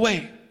gone all the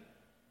way?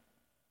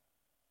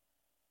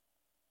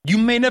 You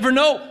may never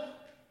know.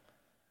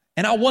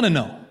 And I want to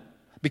know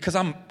because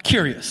I'm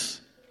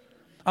curious.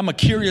 I'm a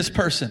curious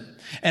person.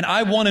 And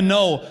I want to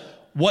know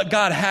what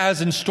God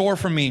has in store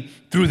for me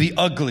through the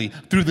ugly,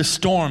 through the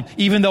storm.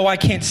 Even though I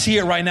can't see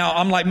it right now,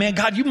 I'm like, man,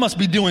 God, you must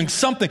be doing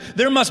something.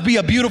 There must be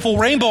a beautiful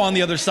rainbow on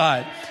the other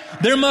side.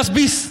 There must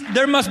be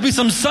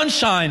some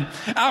sunshine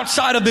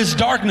outside of this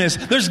darkness.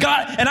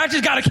 And I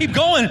just got to keep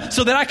going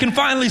so that I can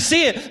finally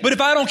see it. But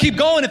if I don't keep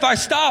going, if I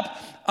stop,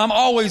 I'm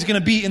always going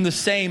to be in the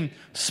same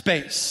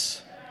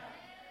space.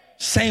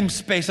 Same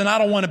space. And I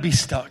don't want to be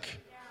stuck.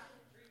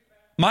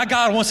 My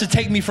God wants to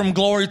take me from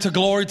glory to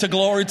glory to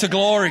glory to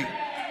glory.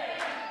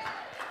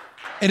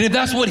 And if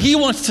that's what he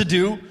wants to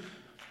do,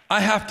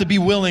 I have to be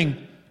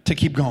willing to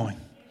keep going.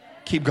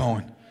 Keep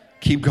going.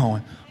 Keep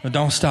going. But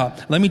don't stop.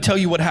 Let me tell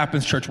you what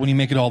happens, church, when you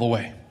make it all the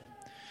way.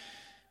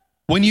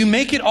 When you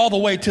make it all the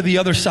way to the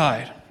other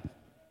side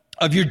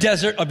of your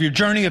desert, of your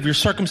journey, of your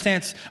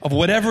circumstance, of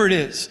whatever it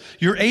is,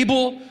 you're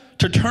able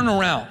to turn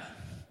around.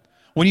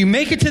 When you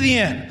make it to the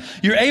end,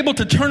 you're able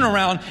to turn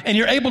around and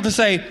you're able to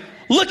say,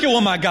 look at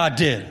what my God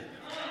did.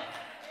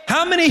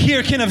 How many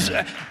here can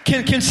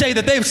say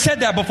that they've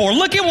said that before?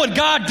 Look at what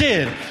God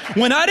did.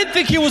 When I didn't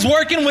think he was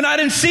working, when I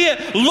didn't see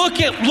it,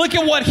 look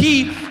at what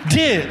he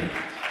did.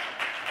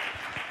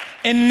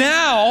 And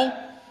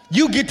now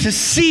you get to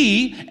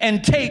see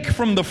and take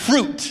from the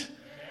fruit.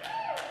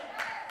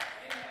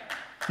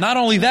 Not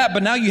only that,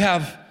 but now you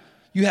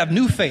have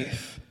new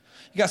faith.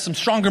 You got some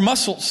stronger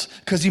muscles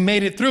because you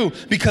made it through.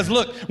 Because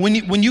look,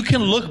 when you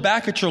can look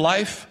back at your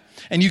life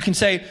and you can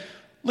say,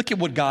 look at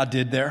what God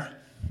did there.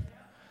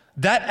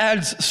 That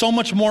adds so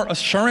much more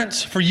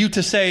assurance for you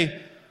to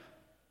say,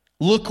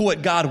 look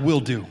what God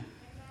will do.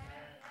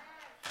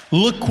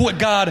 Look what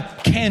God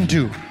can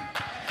do.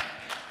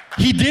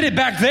 He did it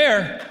back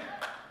there.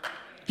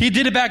 He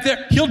did it back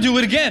there. He'll do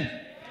it again.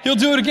 He'll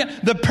do it again.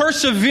 The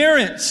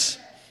perseverance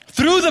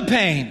through the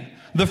pain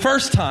the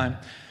first time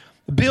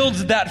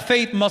builds that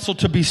faith muscle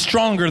to be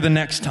stronger the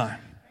next time.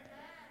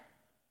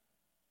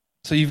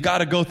 So you've got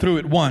to go through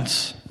it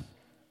once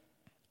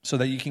so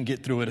that you can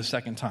get through it a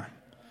second time.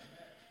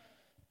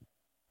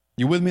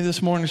 You with me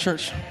this morning,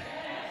 church?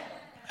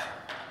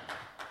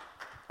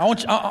 I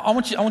want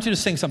you to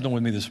sing something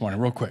with me this morning,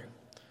 real quick.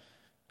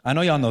 I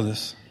know y'all know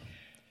this.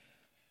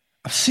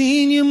 I've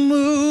seen you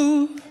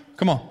move.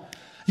 Come on.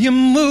 You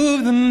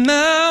move the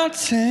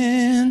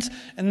mountains,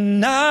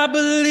 and I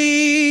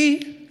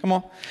believe. Come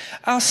on.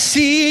 I'll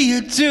see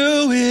you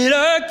do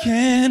it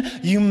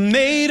again. You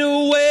made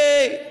a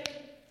way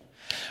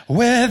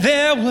where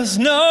there was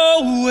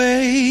no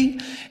way,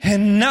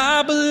 and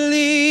I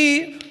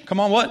believe. Come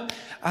on, what?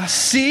 I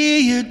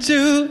see you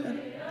do.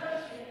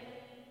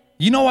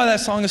 You know why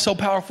that song is so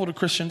powerful to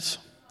Christians?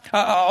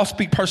 I'll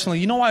speak personally.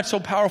 You know why it's so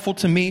powerful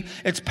to me?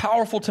 It's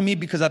powerful to me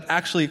because I've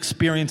actually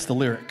experienced the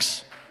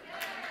lyrics.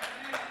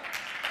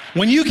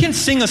 When you can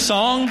sing a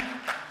song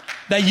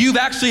that you've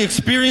actually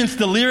experienced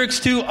the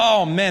lyrics to,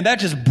 oh man, that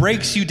just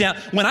breaks you down.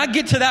 When I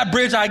get to that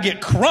bridge, I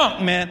get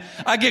crunk, man.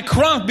 I get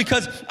crunk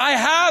because I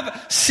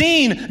have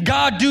seen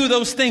God do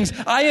those things.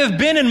 I have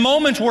been in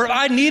moments where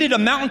I needed a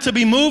mountain to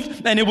be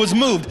moved and it was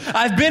moved.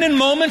 I've been in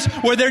moments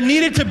where there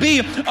needed to be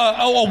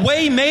a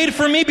way made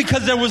for me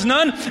because there was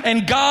none,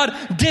 and God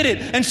did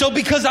it. And so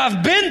because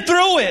I've been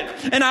through it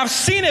and I've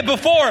seen it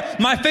before,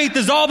 my faith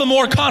is all the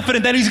more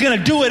confident that he's going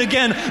to do it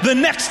again the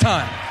next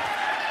time.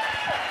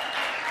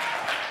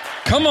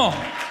 Come on.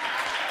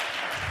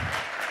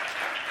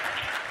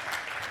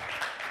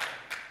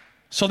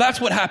 So that's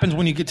what happens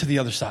when you get to the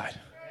other side.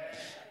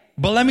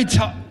 But let me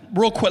talk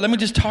real quick. Let me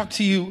just talk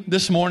to you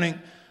this morning.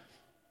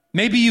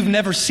 Maybe you've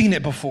never seen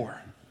it before.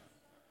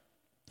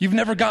 You've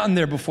never gotten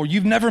there before.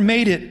 You've never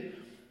made it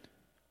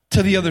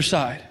to the other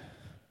side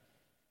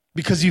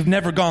because you've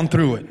never gone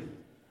through it.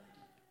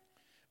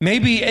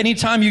 Maybe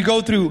anytime you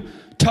go through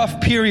tough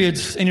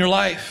periods in your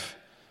life,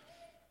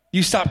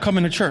 you stop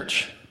coming to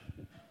church.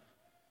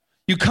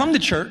 You come to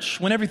church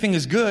when everything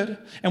is good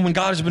and when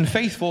God has been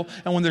faithful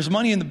and when there's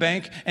money in the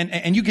bank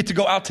and you get to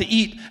go out to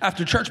eat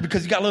after church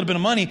because you got a little bit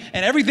of money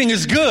and everything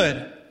is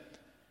good.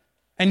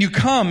 And you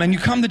come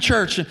to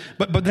church,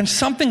 but then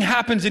something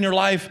happens in your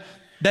life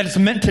that is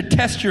meant to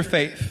test your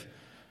faith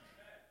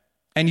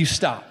and you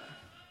stop.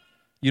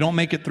 You don't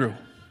make it through.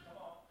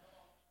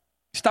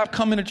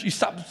 You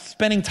stop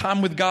spending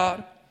time with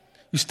God.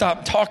 You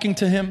stop talking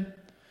to him.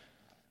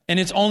 And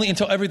it's only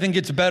until everything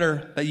gets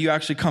better that you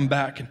actually come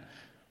back.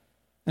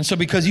 And so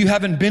because you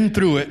haven't been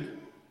through it,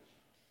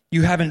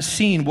 you haven't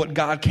seen what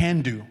God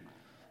can do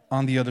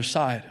on the other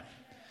side.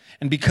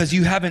 And because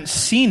you haven't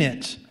seen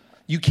it,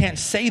 you can't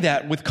say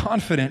that with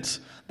confidence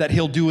that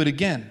he'll do it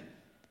again.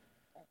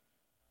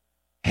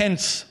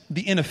 Hence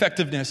the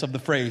ineffectiveness of the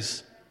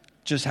phrase,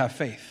 just have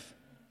faith.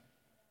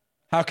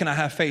 How can I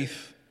have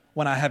faith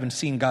when I haven't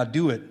seen God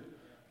do it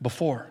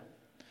before?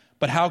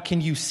 But how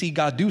can you see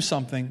God do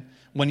something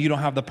when you don't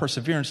have the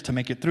perseverance to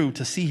make it through,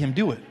 to see him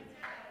do it?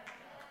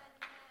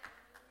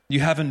 You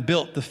haven't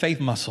built the faith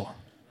muscle.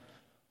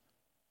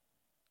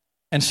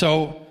 And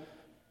so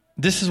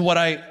this is what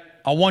I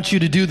want you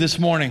to do this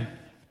morning.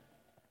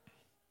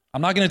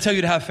 I'm not going to tell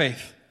you to have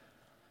faith.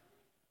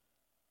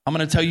 I'm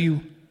going to tell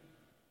you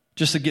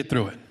just to get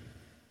through it.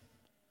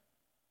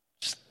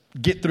 Just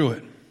get through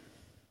it.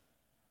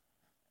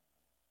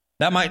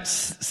 That might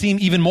seem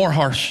even more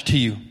harsh to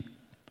you,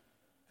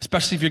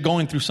 especially if you're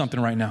going through something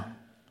right now.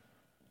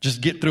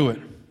 Just get through it.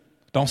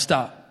 Don't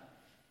stop.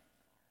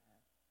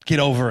 Get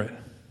over it.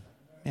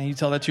 And you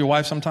tell that to your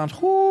wife sometimes.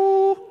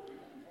 Whoo.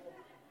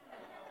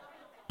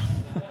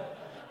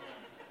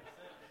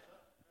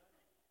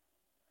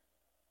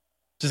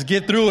 Just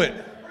get through it.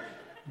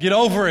 Get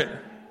over it.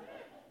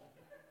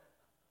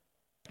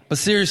 But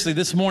seriously,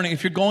 this morning,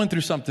 if you're going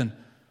through something,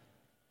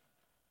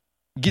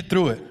 get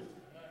through it.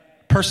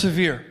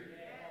 Persevere.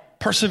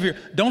 Persevere.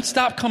 Don't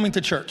stop coming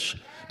to church.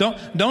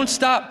 Don't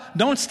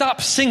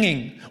stop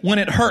singing when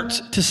it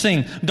hurts to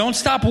sing. Don't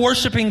stop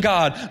worshiping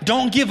God.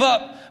 Don't give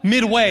up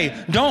midway.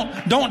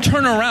 Don't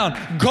turn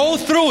around. Go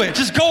through it.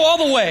 Just go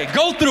all the way.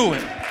 Go through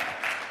it.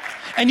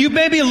 And you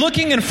may be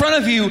looking in front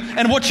of you,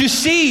 and what you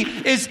see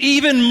is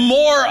even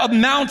more of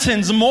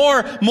mountains,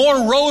 more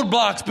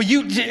roadblocks.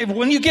 But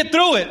when you get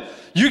through it,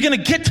 you're going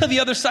to get to the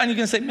other side, and you're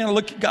going to say, man,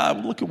 look at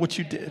God. Look at what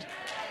you did.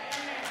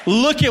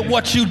 Look at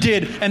what you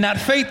did. And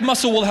that faith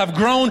muscle will have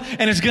grown,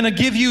 and it's going to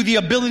give you the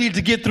ability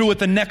to get through it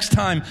the next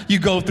time you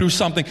go through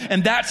something.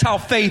 And that's how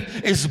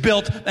faith is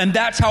built. And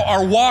that's how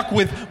our walk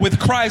with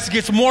Christ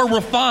gets more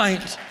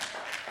refined.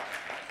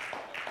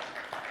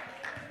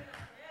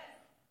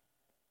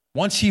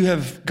 Once you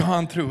have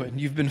gone through it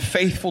and you've been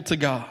faithful to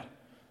God,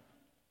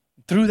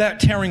 through that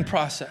tearing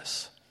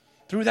process,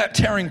 I'm going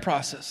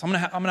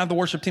to have the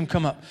worship team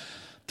come up.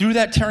 Through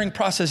that tearing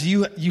process,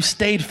 you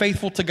stayed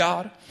faithful to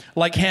God,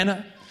 like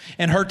Hannah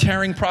and her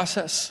tearing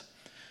process.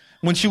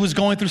 When she was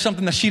going through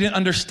something that she didn't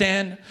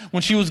understand,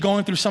 when she was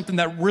going through something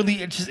that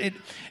really,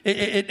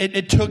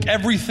 it took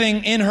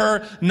everything in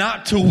her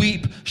not to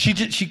weep, she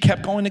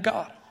kept going to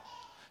God.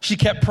 She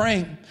kept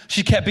praying.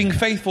 She kept being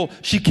faithful.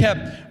 She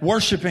kept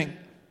worshiping.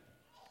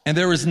 And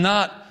there is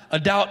not a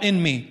doubt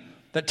in me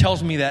that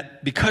tells me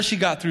that because she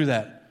got through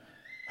that,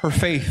 her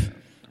faith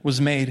was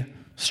made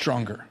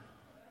stronger.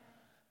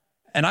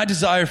 And I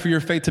desire for your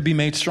faith to be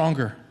made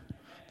stronger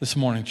this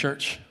morning,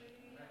 church.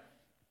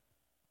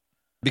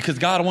 Because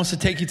God wants to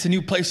take you to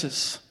new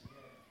places.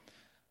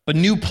 But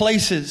new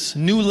places,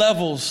 new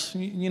levels,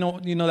 you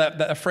know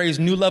that phrase,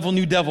 new level,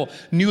 new devil.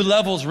 New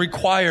levels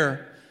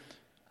require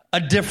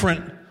a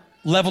different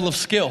level of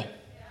skill,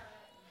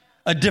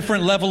 a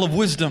different level of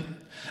wisdom,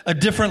 a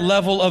different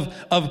level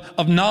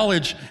of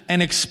knowledge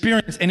and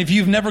experience. And if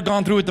you've never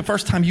gone through it the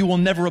first time, you will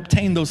never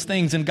obtain those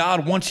things. And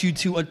God wants you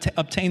to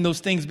obtain those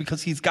things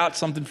because he's got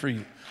something for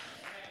you.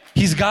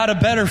 He's got a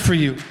better for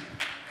you.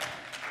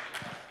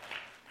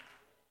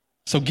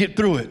 So get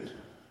through it.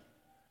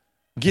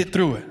 Get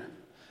through it.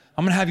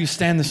 I'm going to have you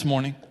stand this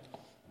morning.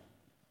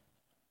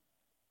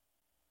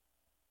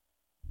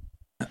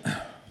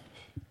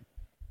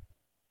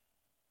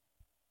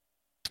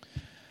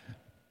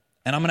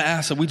 And I'm going to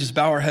ask that we just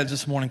bow our heads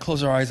this morning,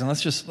 close our eyes, and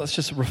let's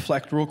just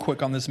reflect real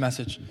quick on this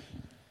message.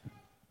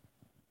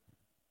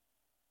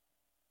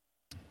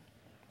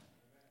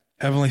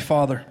 Heavenly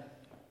Father,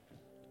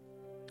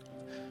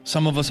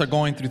 some of us are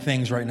going through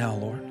things right now,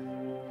 Lord.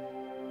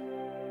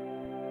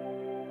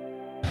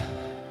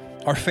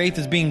 Our faith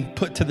is being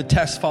put to the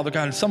test, Father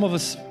God, and some of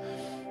us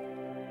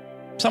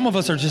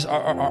are just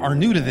are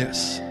new to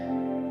this.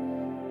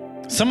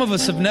 Some of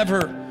us have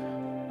never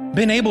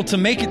been able to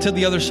make it to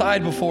the other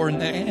side before,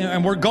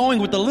 and we're going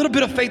with the little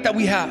bit of faith that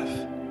we have,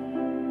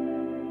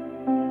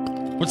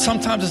 but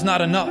sometimes it's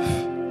not enough.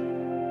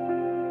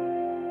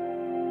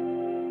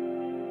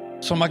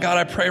 So my God,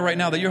 I pray right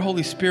now that your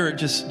Holy Spirit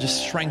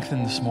just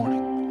strengthen this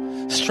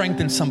morning.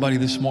 Strengthen somebody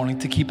this morning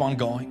to keep on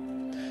going.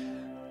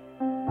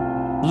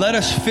 Let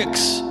us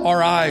fix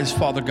our eyes,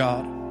 Father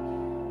God,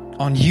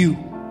 on you.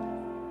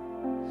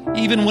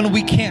 Even when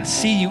we can't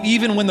see you,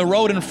 even when the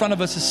road in front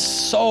of us is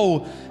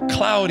so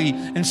cloudy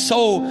and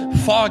so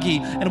foggy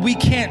and we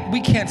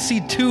can't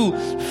see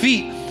 2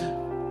 feet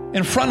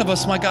in front of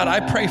us, my God,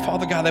 I pray,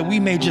 Father God, that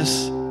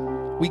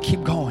we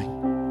keep going.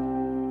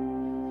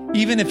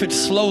 Even if it's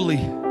slowly,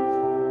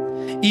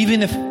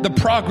 even if the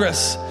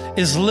progress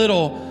is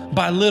little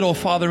by little,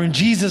 Father, in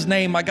Jesus'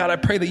 name, my God, I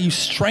pray that you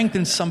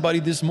strengthen somebody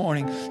this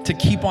morning to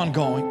keep on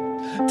going,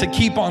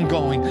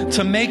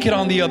 to make it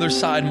on the other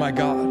side, my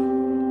God.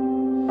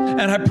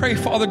 And I pray,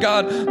 Father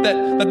God,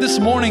 that this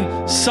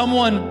morning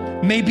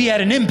someone may be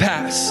at an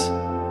impasse.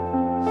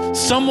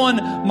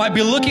 Someone might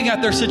be looking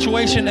at their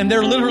situation and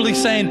they're literally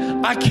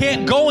saying, I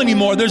can't go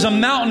anymore. There's a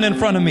mountain in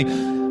front of me.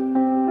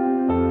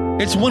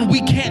 It's when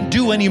we can't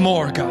do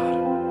anymore,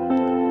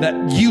 God,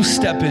 that you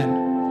step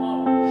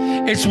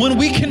in. It's when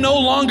we can no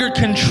longer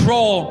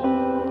control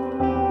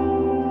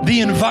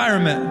the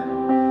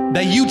environment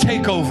that you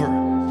take over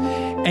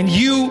and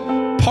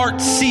you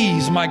part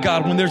seas, my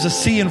God, when there's a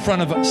sea in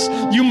front of us.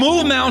 You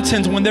move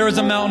mountains when there is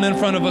a mountain in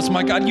front of us,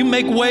 my God. You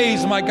make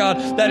ways, my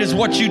God. That is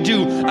what you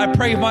do. I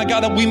pray, my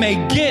God, that we may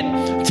get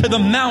to the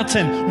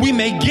mountain. We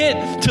may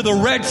get to the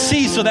Red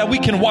Sea so that we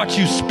can watch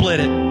you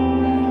split it.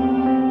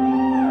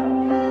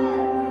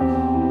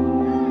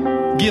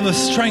 Give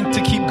us strength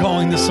to keep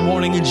going this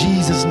morning in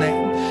Jesus'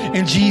 name.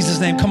 In Jesus'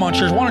 name. Come on,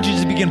 church. Why don't you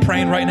just begin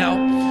praying right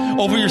now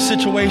over your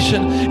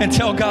situation and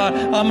tell God,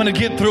 I'm going to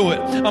get through it.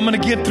 I'm going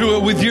to get through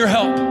it with your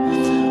help.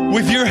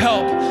 With your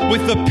help,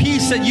 with the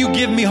peace that you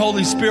give me,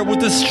 Holy Spirit,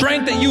 with the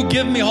strength that you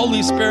give me,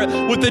 Holy Spirit,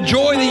 with the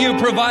joy that you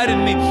provided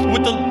me,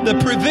 with the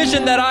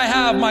provision that I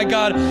have, my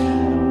God.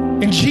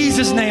 In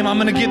Jesus' name, I'm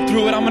going to get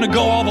through it. I'm going to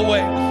go all the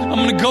way. I'm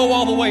going to go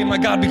all the way, my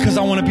God, because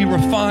I want to be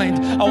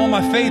refined. I want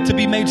my faith to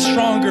be made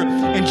stronger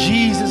in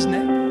Jesus'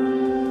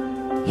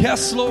 name.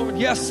 Yes, Lord.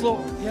 Yes,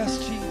 Lord. Yes,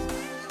 Jesus.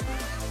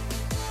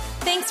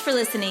 Thanks for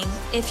listening.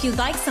 If you'd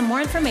like some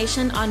more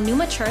information on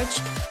Pneuma Church,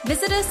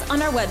 visit us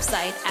on our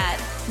website at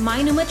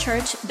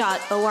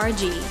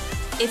mypneumachurch.org.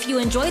 If you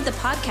enjoyed the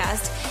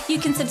podcast, you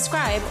can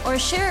subscribe or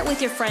share it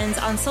with your friends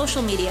on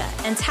social media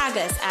and tag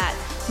us at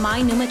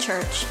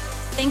mypneumachurch.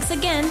 Thanks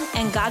again,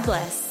 and God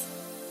bless.